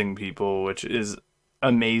cursing people, which is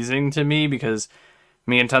amazing to me because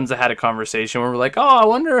me and Tumza had a conversation where we're like, oh, I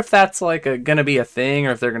wonder if that's like gonna be a thing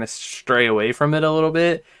or if they're gonna stray away from it a little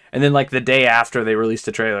bit. And then like the day after they released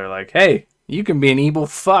a trailer, like, hey, you can be an evil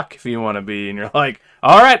fuck if you want to be, and you're like,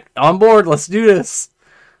 all right, on board, let's do this.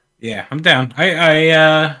 Yeah, I'm down.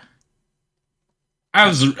 I'm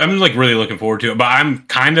like really looking forward to it, but I'm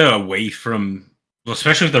kind of away from, well,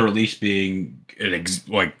 especially with the release being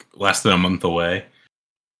like less than a month away.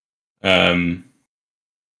 It's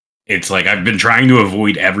like I've been trying to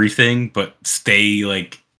avoid everything, but stay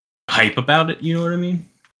like hype about it. You know what I mean?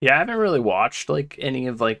 Yeah, I haven't really watched like any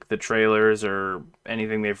of like the trailers or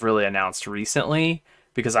anything they've really announced recently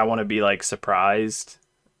because I want to be like surprised.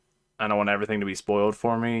 I don't want everything to be spoiled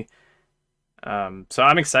for me. So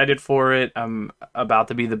I'm excited for it. I'm about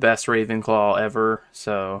to be the best Ravenclaw ever.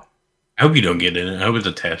 So I hope you don't get in it. I hope it's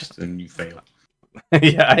a test and you fail.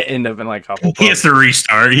 yeah, I end up in like Hufflepuff. He has to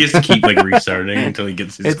restart. He has to keep like restarting until he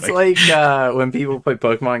gets his. It's like when people play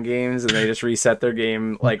Pokemon games and they just reset their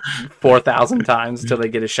game like 4,000 times until they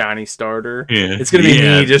get a shiny starter. Yeah, it's gonna be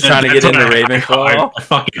me just trying to get into Ravenclaw. I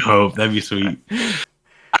fucking hope that'd be sweet.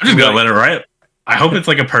 I'm just gonna let it ride. I hope it's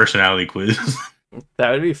like a personality quiz.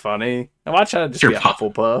 That would be funny. I watch how to just be a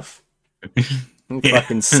Hufflepuff.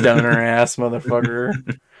 Fucking stoner ass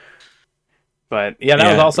motherfucker. But yeah,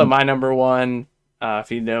 that was also my number one.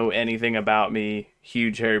 If you know anything about me,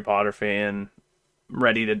 huge Harry Potter fan,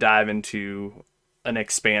 ready to dive into an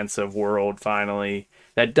expansive world finally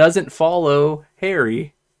that doesn't follow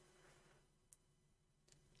Harry.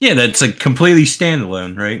 Yeah, that's like completely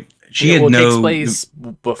standalone, right? It takes place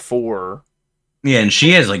before. Yeah, and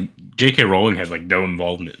she has like J.K. Rowling has like no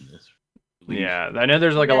involvement in this. Yeah, I know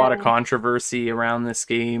there's like a lot of controversy around this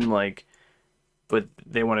game, like, but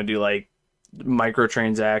they want to do like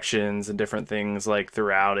microtransactions and different things like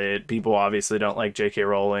throughout it. People obviously don't like J.K.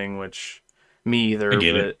 Rowling, which me either.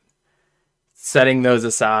 But setting those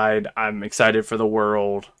aside, I'm excited for the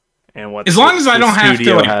world and what. As long as I don't have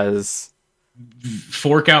to like,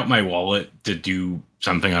 fork out my wallet to do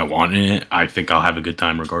something I want in it, I think I'll have a good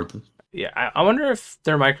time regardless. Yeah, I wonder if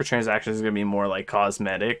their microtransactions is going to be more like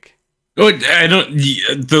cosmetic. Oh, I don't.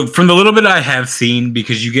 From the little bit I have seen,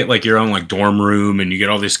 because you get like your own like dorm room, and you get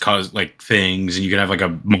all this like things, and you can have like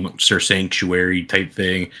a monster sanctuary type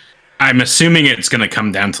thing. I'm assuming it's going to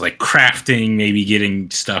come down to like crafting, maybe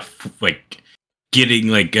getting stuff like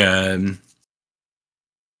getting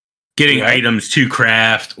items to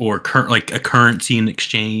craft, or like a currency in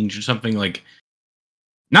exchange or something like.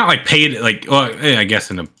 Not like paid, like, well, I guess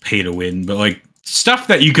in a pay to win, but like stuff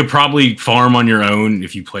that you could probably farm on your own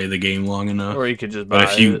if you play the game long enough. Or you could just buy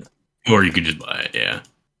it. Or you could just buy it, yeah.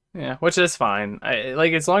 Yeah, which is fine.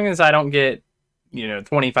 Like, as long as I don't get,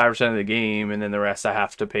 25% of the game and then the rest I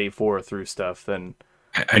have to pay for through stuff, then...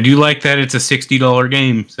 I do like that it's a $60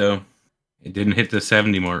 game, so it didn't hit the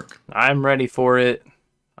 70 mark. I'm ready for it.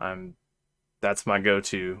 That's my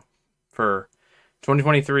go-to for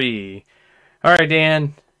 2023. All right,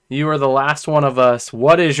 Dan, you are the last one of us.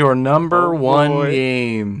 What is your number one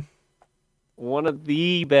game? One of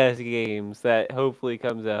the best games that hopefully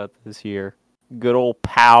comes out this year. Good old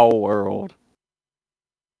Pow World.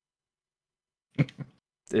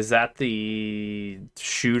 Is that the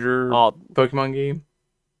shooter Pokemon game?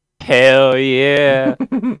 Hell yeah.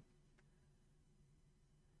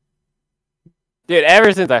 Dude,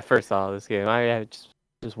 ever since I first saw this game, I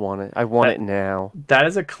just want it. I want it now. That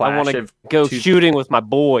is a clash I want to go shooting with my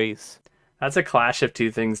boys. That's a clash of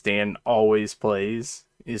two things Dan always plays,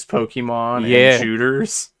 is Pokemon and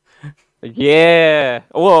shooters. Yeah.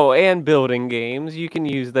 Whoa, and building games. You can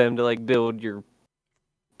use them to like build your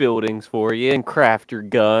buildings for you and craft your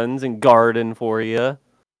guns and garden for you.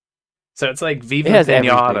 So it's like Viva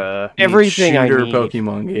Pinata, everything shooter I need.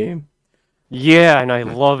 Pokemon game. Yeah, and I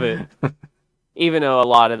love it. Even though a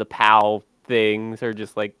lot of the POW things are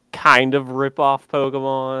just like kind of rip off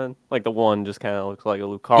Pokemon. Like the one just kind of looks like a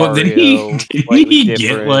Lucario. Well, did he slightly get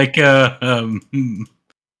different.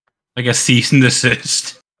 like a cease and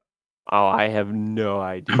desist? Oh, I have no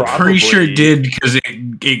idea. I'm pretty sure it did because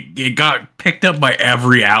it got picked up by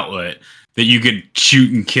every outlet that you could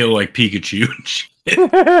shoot and kill like Pikachu.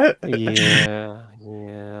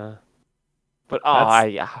 Yeah. But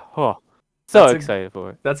so that's excited for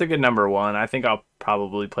it. That's a good number one. I think I'll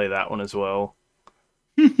probably play that one as well.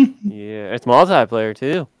 Yeah, it's multiplayer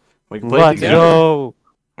too. We can play Let's together. go.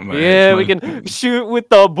 Yeah, we can shoot with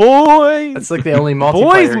the boys. That's like the only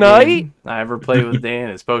multiplayer Boys' night. game I ever played with Dan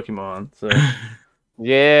is Pokemon. So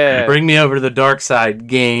Yeah. bring me over to the dark side,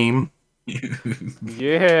 game.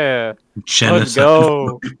 Yeah. Let's Genocide.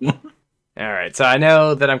 go. All right, so I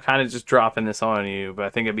know that I'm kind of just dropping this on you, but I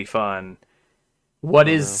think it'd be fun. We're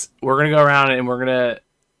gonna go around and we're gonna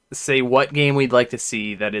say what game we'd like to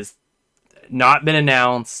see that is not been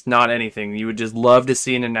announced, not anything. You would just love to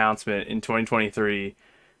see an announcement in 2023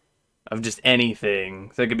 of just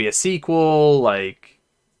anything. So it could be a sequel, like,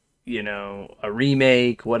 you know, a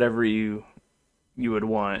remake, whatever you would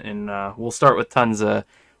want. And we'll start with Tunza.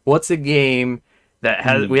 What's a game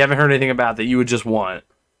that we haven't heard anything about that you would just want?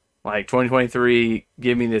 Like 2023,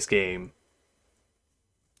 give me this game.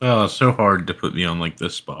 Oh, it's so hard to put me on like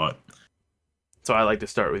this spot. So I like to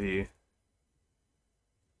start with you.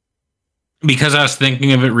 Because I was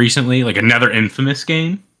thinking of it recently, like another Infamous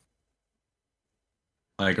game.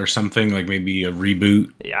 Like, or something, like maybe a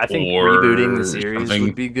reboot. Yeah, I think or rebooting the series something.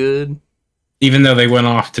 would be good. Even though they went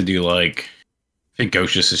off to do like, I think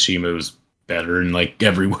Ghost of Tsushima was better in like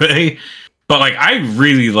every way. But like, I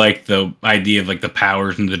really like the idea of like the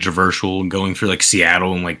powers and the traversal and going through like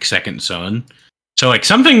Seattle and like Second Son. So like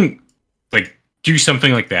something, like do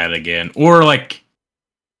something like that again. Or like,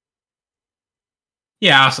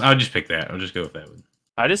 yeah, I'll just pick that. I'll just go with that one.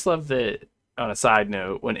 I just love that, on a side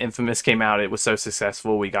note, when Infamous came out, it was so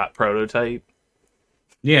successful, we got Prototype.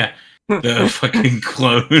 Yeah, the fucking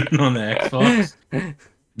clone on the Xbox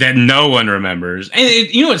that no one remembers. And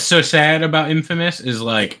you know what's so sad about Infamous is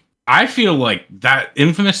like, I feel like that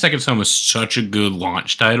Infamous Second Son was such a good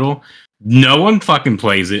launch title. No one fucking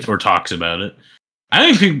plays it or talks about it.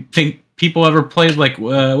 I don't think people ever played like,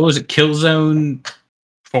 what was it, Killzone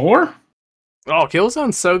 4? Oh,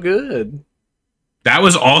 Killzone's so good. That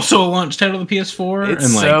was also a launch title of the PS4. It's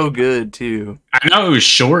and like, so good, too. I know it was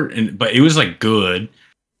short, but it was like good.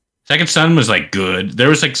 Second Son was like good. There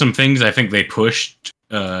was like some things I think they pushed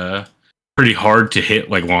pretty hard to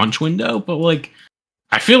hit like launch window, but like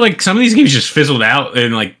I feel like some of these games just fizzled out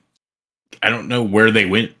and like I don't know where they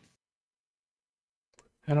went.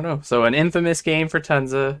 I don't know. So an Infamous game for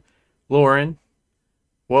Tunza. Lauren,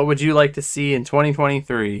 what would you like to see in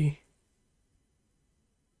 2023?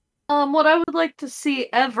 What I would like to see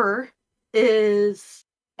ever is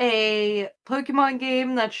a Pokemon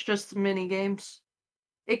game that's just mini games.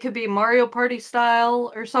 It could be Mario Party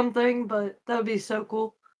style or something, but that would be so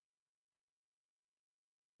cool.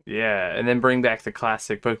 Yeah, and then bring back the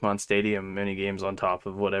classic Pokemon Stadium mini games on top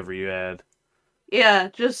of whatever you add. Yeah,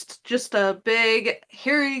 just a big,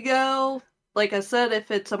 here you go. Like I said,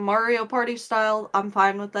 if it's a Mario Party style, I'm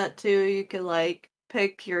fine with that too. You could like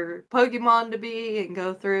pick your Pokemon to be and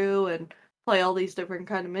go through and play all these different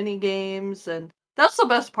kind of mini games, and that's the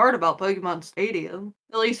best part about Pokemon Stadium.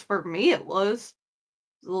 At least for me it was.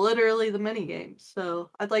 Literally the mini games. So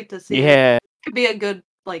I'd like to see Yeah. it could be a good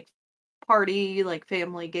like party, like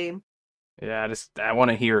family game. Yeah, I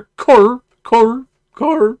want to hear Corp on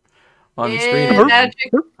the screen.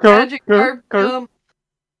 Magic Carp.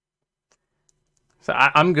 So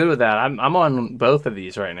I'm good with that. I'm on both of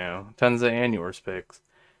these right now, Tunza and yours picks.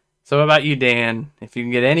 So how about you, Dan? If you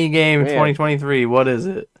can get any game in 2023, what is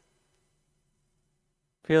it?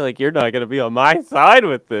 I feel like you're not gonna be on my side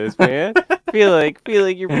with this, man. feel like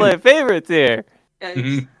you're playing favorites here.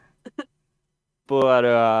 Yes. But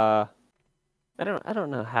I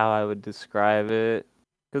don't know how I would describe it,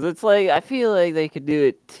 because it's like I feel like they could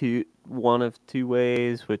do it one of two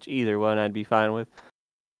ways, which either one I'd be fine with.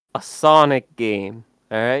 A Sonic game,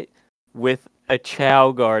 all right, with a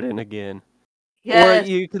Chow Garden again. Yes. Or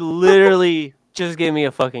you could literally just give me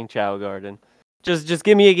a fucking Chow Garden. Just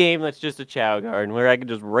give me a game that's just a Chow Garden where I can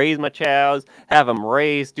just raise my Chows, have them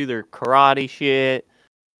race, do their karate shit,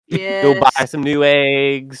 Yes. go buy some new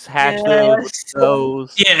eggs, hatch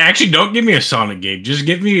those. Yeah, actually, don't give me a Sonic game. Just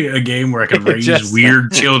give me a game where I can raise Just-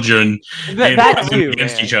 weird children and That put them too,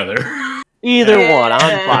 against man. each other. Either one, I'm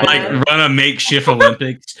Yeah. fine. Like with. run a makeshift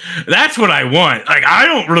Olympics. That's what I want. Like I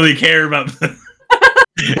don't really care about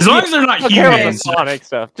As long as they're not I don't care about the humans. Sonic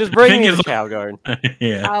stuff. Just bring thing me is- the Chow Garden.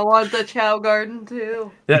 Yeah. I want the Chow Garden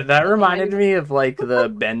too. That reminded me of like the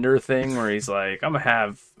Bender thing where he's like, I'm gonna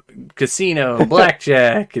have casino,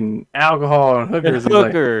 blackjack, and alcohol and hookers. He's like,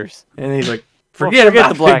 Hookers. and he's like, Well, forget about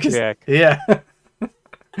the blackjack. Yeah.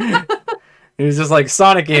 He was just like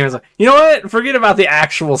Sonic game is like, you know what? Forget about the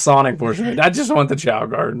actual Sonic portion of it. I just want the Chow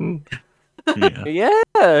Garden. Yeah. Yeah,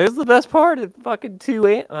 it was the best part of fucking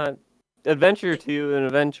Adventure 2 and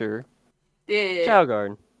Adventure. Yeah. Chow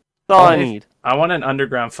Garden. That's all I Okay. need. I want an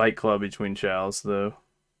underground fight club between Chows though.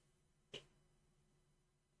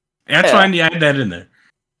 That's Yeah. fine. You add that in there.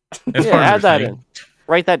 That's Yeah, part of add the that thing. in.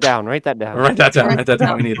 Write that down. Write that down. Write that down. Write that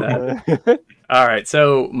down. We need that. All right.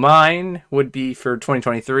 So mine would be for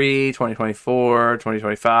 2023, 2024,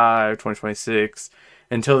 2025, 2026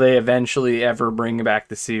 until they eventually ever bring back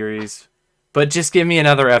the series. But just give me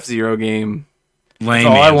another F-Zero game. Lame That's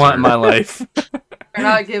all I want in answer. my life. They're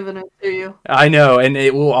not giving it to you. I know, and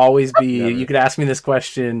it will always be. Never. You could ask me this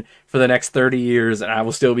question for the next 30 years, and I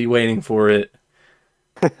will still be waiting for it.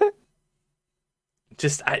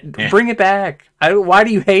 Just bring it back. Why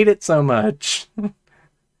do you hate it so much?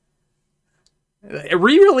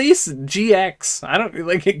 Re-release GX. I don't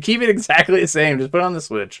like it, keep it exactly the same. Just put it on the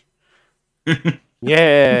Switch.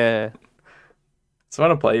 Yeah. So I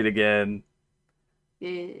want to play it again.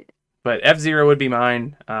 Yeah. But F-Zero would be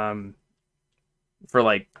mine. For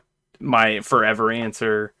like my forever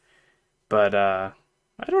answer. But I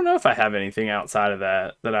don't know if I have anything outside of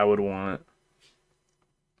that I would want.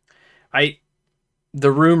 The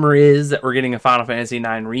rumor is that we're getting a Final Fantasy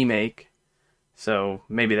IX remake. So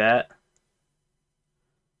maybe that.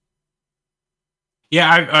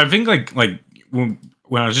 Yeah, I think like when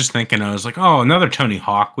I was just thinking, I was like, oh, another Tony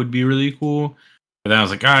Hawk would be really cool. But then I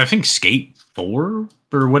was like, I think Skate 4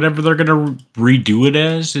 or whatever they're gonna redo it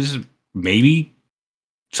as is maybe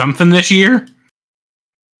something this year.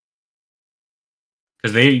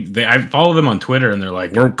 Because I follow them on Twitter and they're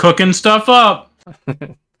like, we're cooking stuff up.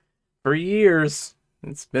 For years.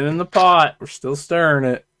 It's been in the pot. We're still stirring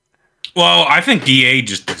it. Well, I think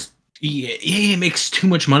EA makes too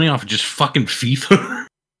much money off of just fucking FIFA.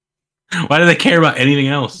 Why do they care about anything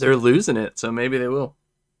else? They're losing it, so maybe they will.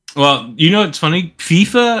 Well, you know, it's funny.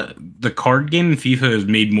 FIFA, the card game in FIFA has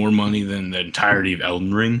made more money than the entirety of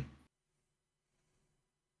Elden Ring.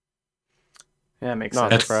 Yeah, it makes Not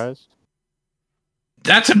sense. surprised.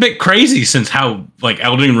 That's a bit crazy since how like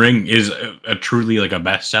Elden Ring is a truly like a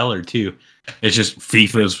bestseller too. It's just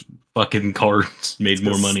FIFA's fucking cards made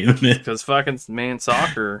more money than it. Because fucking, man,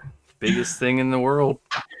 soccer. Biggest thing in the world.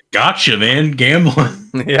 Gotcha, man. Gambling.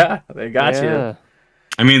 Yeah, they got you. Yeah.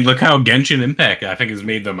 I mean, look how Genshin Impact, I think, has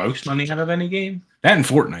made the most money out of any game. That and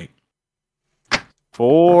Fortnite.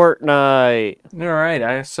 Fortnite. All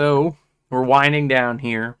right, so we're winding down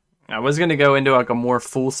here. I was going to go into like a more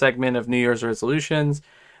full segment of New Year's resolutions,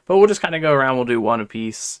 but we'll just kind of go around. We'll do one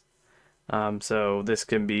apiece. So this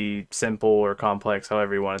can be simple or complex,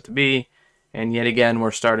 however you want it to be. And yet again,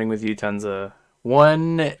 we're starting with you, Tunza.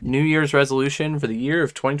 One New Year's resolution for the year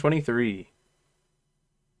of 2023.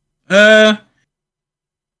 So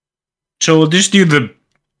we'll just do the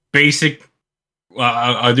basic. Well,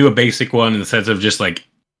 I'll do a basic one in the sense of just like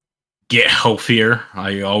get healthier.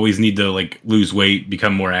 I always need to like lose weight,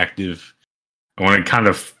 become more active. I want to kind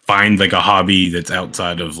of find like a hobby that's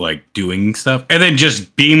outside of like doing stuff, and then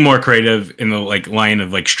just being more creative in the like line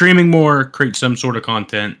of like streaming more, create some sort of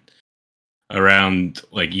content around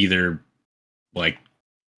like either like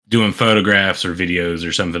doing photographs or videos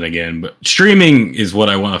or something again. But streaming is what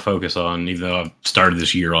I want to focus on, even though I've started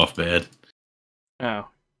this year off bad. Oh,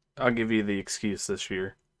 I'll give you the excuse this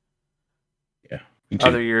year. Me too.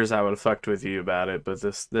 Other years I would have fucked with you about it, but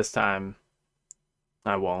this time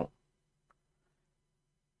I won't.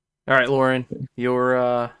 All right, Lauren,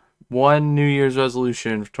 your one New Year's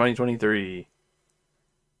resolution for 2023.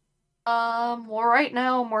 Well, right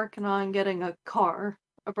now I'm working on getting a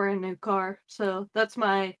brand new car. So that's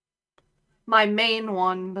my main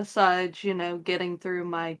one besides, getting through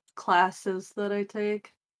my classes that I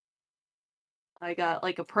take. I got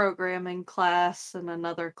like a programming class and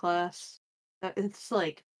another class. It's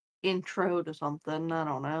like intro to something, I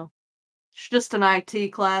don't know. It's just an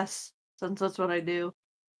IT class, since that's what I do.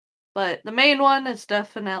 But the main one is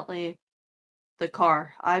definitely the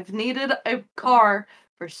car. I've needed a car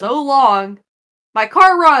for so long. My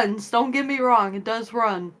car runs, don't get me wrong, it does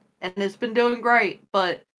run. And it's been doing great,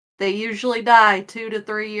 but they usually die 2 to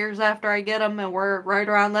 3 years after I get them, and we're right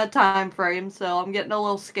around that time frame, so I'm getting a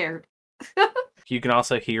little scared. You can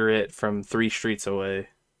also hear it from 3 streets away.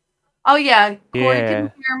 Oh yeah, Corey Yeah.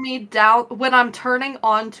 can hear me down when I'm turning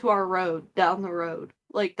onto our road, down the road.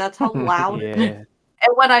 Like, that's how loud it is. Yeah.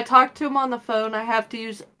 And when I talk to him on the phone, I have to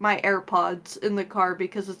use my AirPods in the car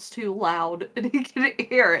because it's too loud and he can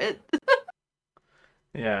hear it.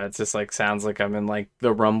 Yeah, it's just like sounds like I'm in like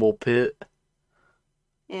the rumble pit.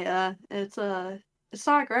 Yeah, it's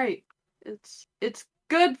not great. It's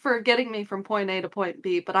good for getting me from point A to point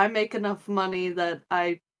B, but I make enough money that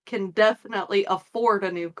I can definitely afford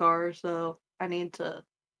a new car, so I need to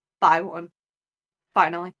buy one.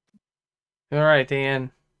 Finally. All right,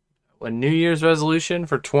 Dan. A New Year's resolution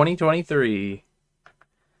for 2023.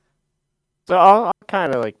 So I'll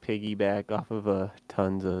kind of like piggyback off of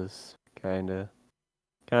Tunza's kind of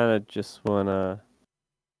just wanna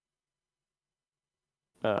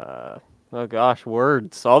oh gosh,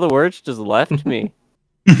 words. All the words just left me.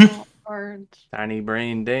 Oh, birds. Tiny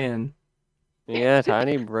brain Dan. Yeah,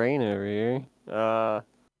 tiny brain over here.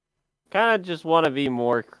 Kind of just want to be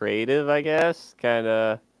more creative, I guess. Kind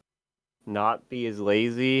of not be as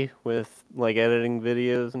lazy with like editing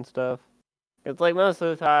videos and stuff. It's like most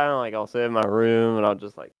of the time, like I'll sit in my room and I'll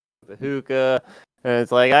just like the hookah, and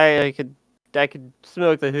it's like I could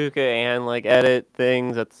smoke the hookah and like edit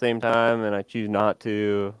things at the same time, and I choose not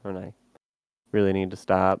to, and I really need to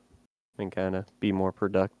stop and kind of be more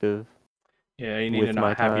productive. Yeah, you need With to my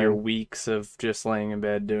not have your time. weeks of just laying in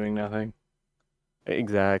bed doing nothing.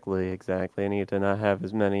 Exactly. I need to not have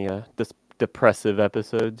as many depressive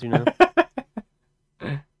episodes, you know.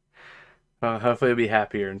 Hopefully you'll be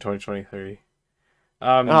happier in 2023.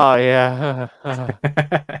 Oh yeah.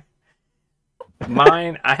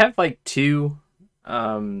 Mine, I have like two.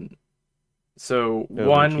 So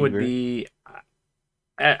one would Overachiever. be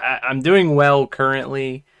I'm doing well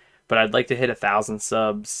currently, but I'd like to hit 1,000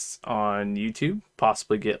 subs on YouTube,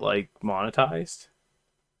 possibly get like monetized.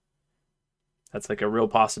 That's like a real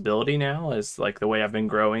possibility now, is like the way I've been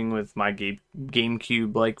growing with my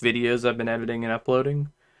GameCube like videos I've been editing and uploading.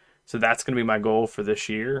 So that's going to be my goal for this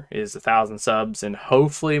year, is 1,000 subs and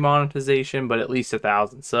hopefully monetization, but at least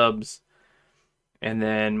 1,000 subs. And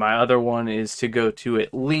then my other one is to go to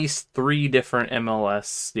at least 3 different MLS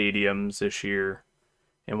stadiums this year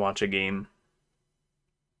and watch a game,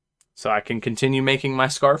 so I can continue making my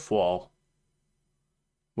scarf wall,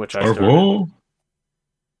 which I started. Whoa.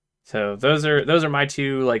 So those are my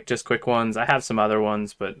two like just quick ones. I have some other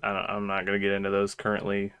ones, but I'm not gonna get into those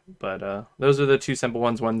currently. But those are the two simple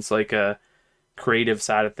ones. One's like a creative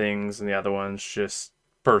side of things, and the other one's just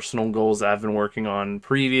personal goals that I've been working on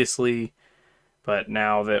previously. But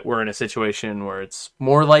now that we're in a situation where it's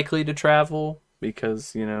more likely to travel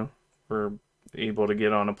because we're able to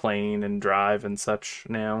get on a plane and drive and such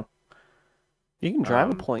now. You can drive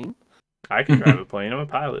a Um, plane. I can drive a plane. I'm a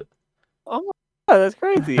pilot. Oh my god, that's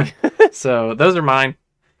crazy. So those are mine.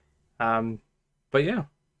 But yeah,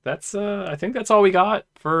 that's I think that's all we got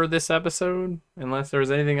for this episode. Unless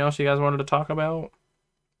there's anything else you guys wanted to talk about.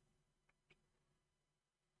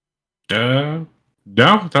 No,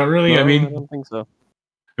 not really. No, I I mean, don't think so.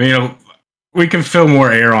 we can fill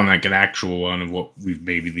more air on like an actual one of what we've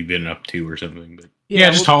maybe been up to or something. But Yeah,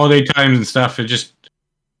 just holiday times and stuff. It just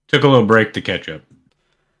took a little break to catch up.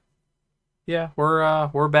 Yeah,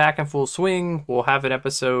 we're back in full swing. We'll have an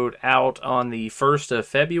episode out on the 1st of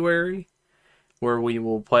February where we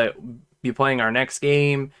will be playing our next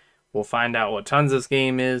game. We'll find out what Tunza's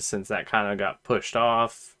game is, since that kind of got pushed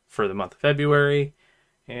off for the month of February.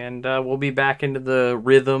 And we'll be back into the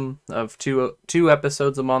rhythm of two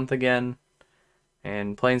episodes a month again,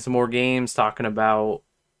 and playing some more games, talking about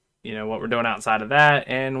what we're doing outside of that,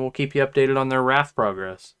 and we'll keep you updated on their raft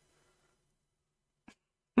progress.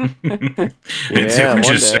 Yeah, we one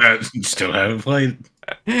just day. still haven't played.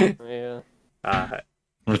 Yeah.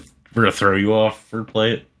 We're gonna throw you off for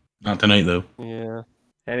play it. Not tonight though. Yeah.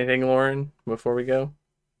 Anything, Lauren, before we go?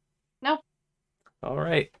 No. All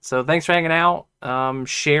right. So thanks for hanging out.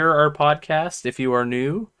 Share our podcast if you are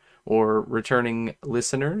new or returning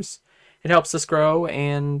listeners. It helps us grow,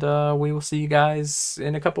 and we will see you guys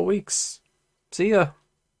in a couple weeks. See ya.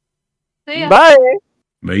 See ya. Bye.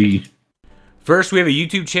 Bye. First, we have a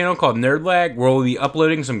YouTube channel called NerdLag where we'll be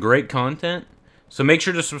uploading some great content. So make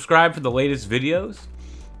sure to subscribe for the latest videos.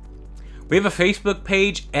 We have a Facebook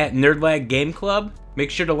page at NerdLag Game Club.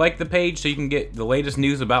 Make sure to like the page so you can get the latest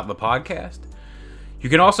news about the podcast. You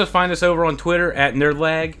can also find us over on Twitter at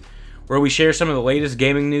NerdLag, where we share some of the latest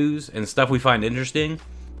gaming news and stuff we find interesting.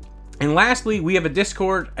 And lastly, we have a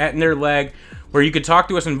Discord at NerdLag where you can talk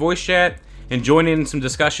to us in voice chat and join in some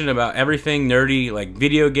discussion about everything nerdy, like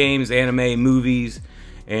video games, anime, movies,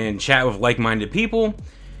 and chat with like-minded people.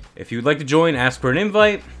 If you'd like to join, ask for an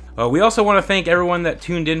invite. We also want to thank everyone that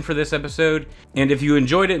tuned in for this episode. And if you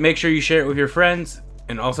enjoyed it, make sure you share it with your friends.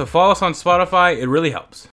 And also follow us on Spotify. It really helps.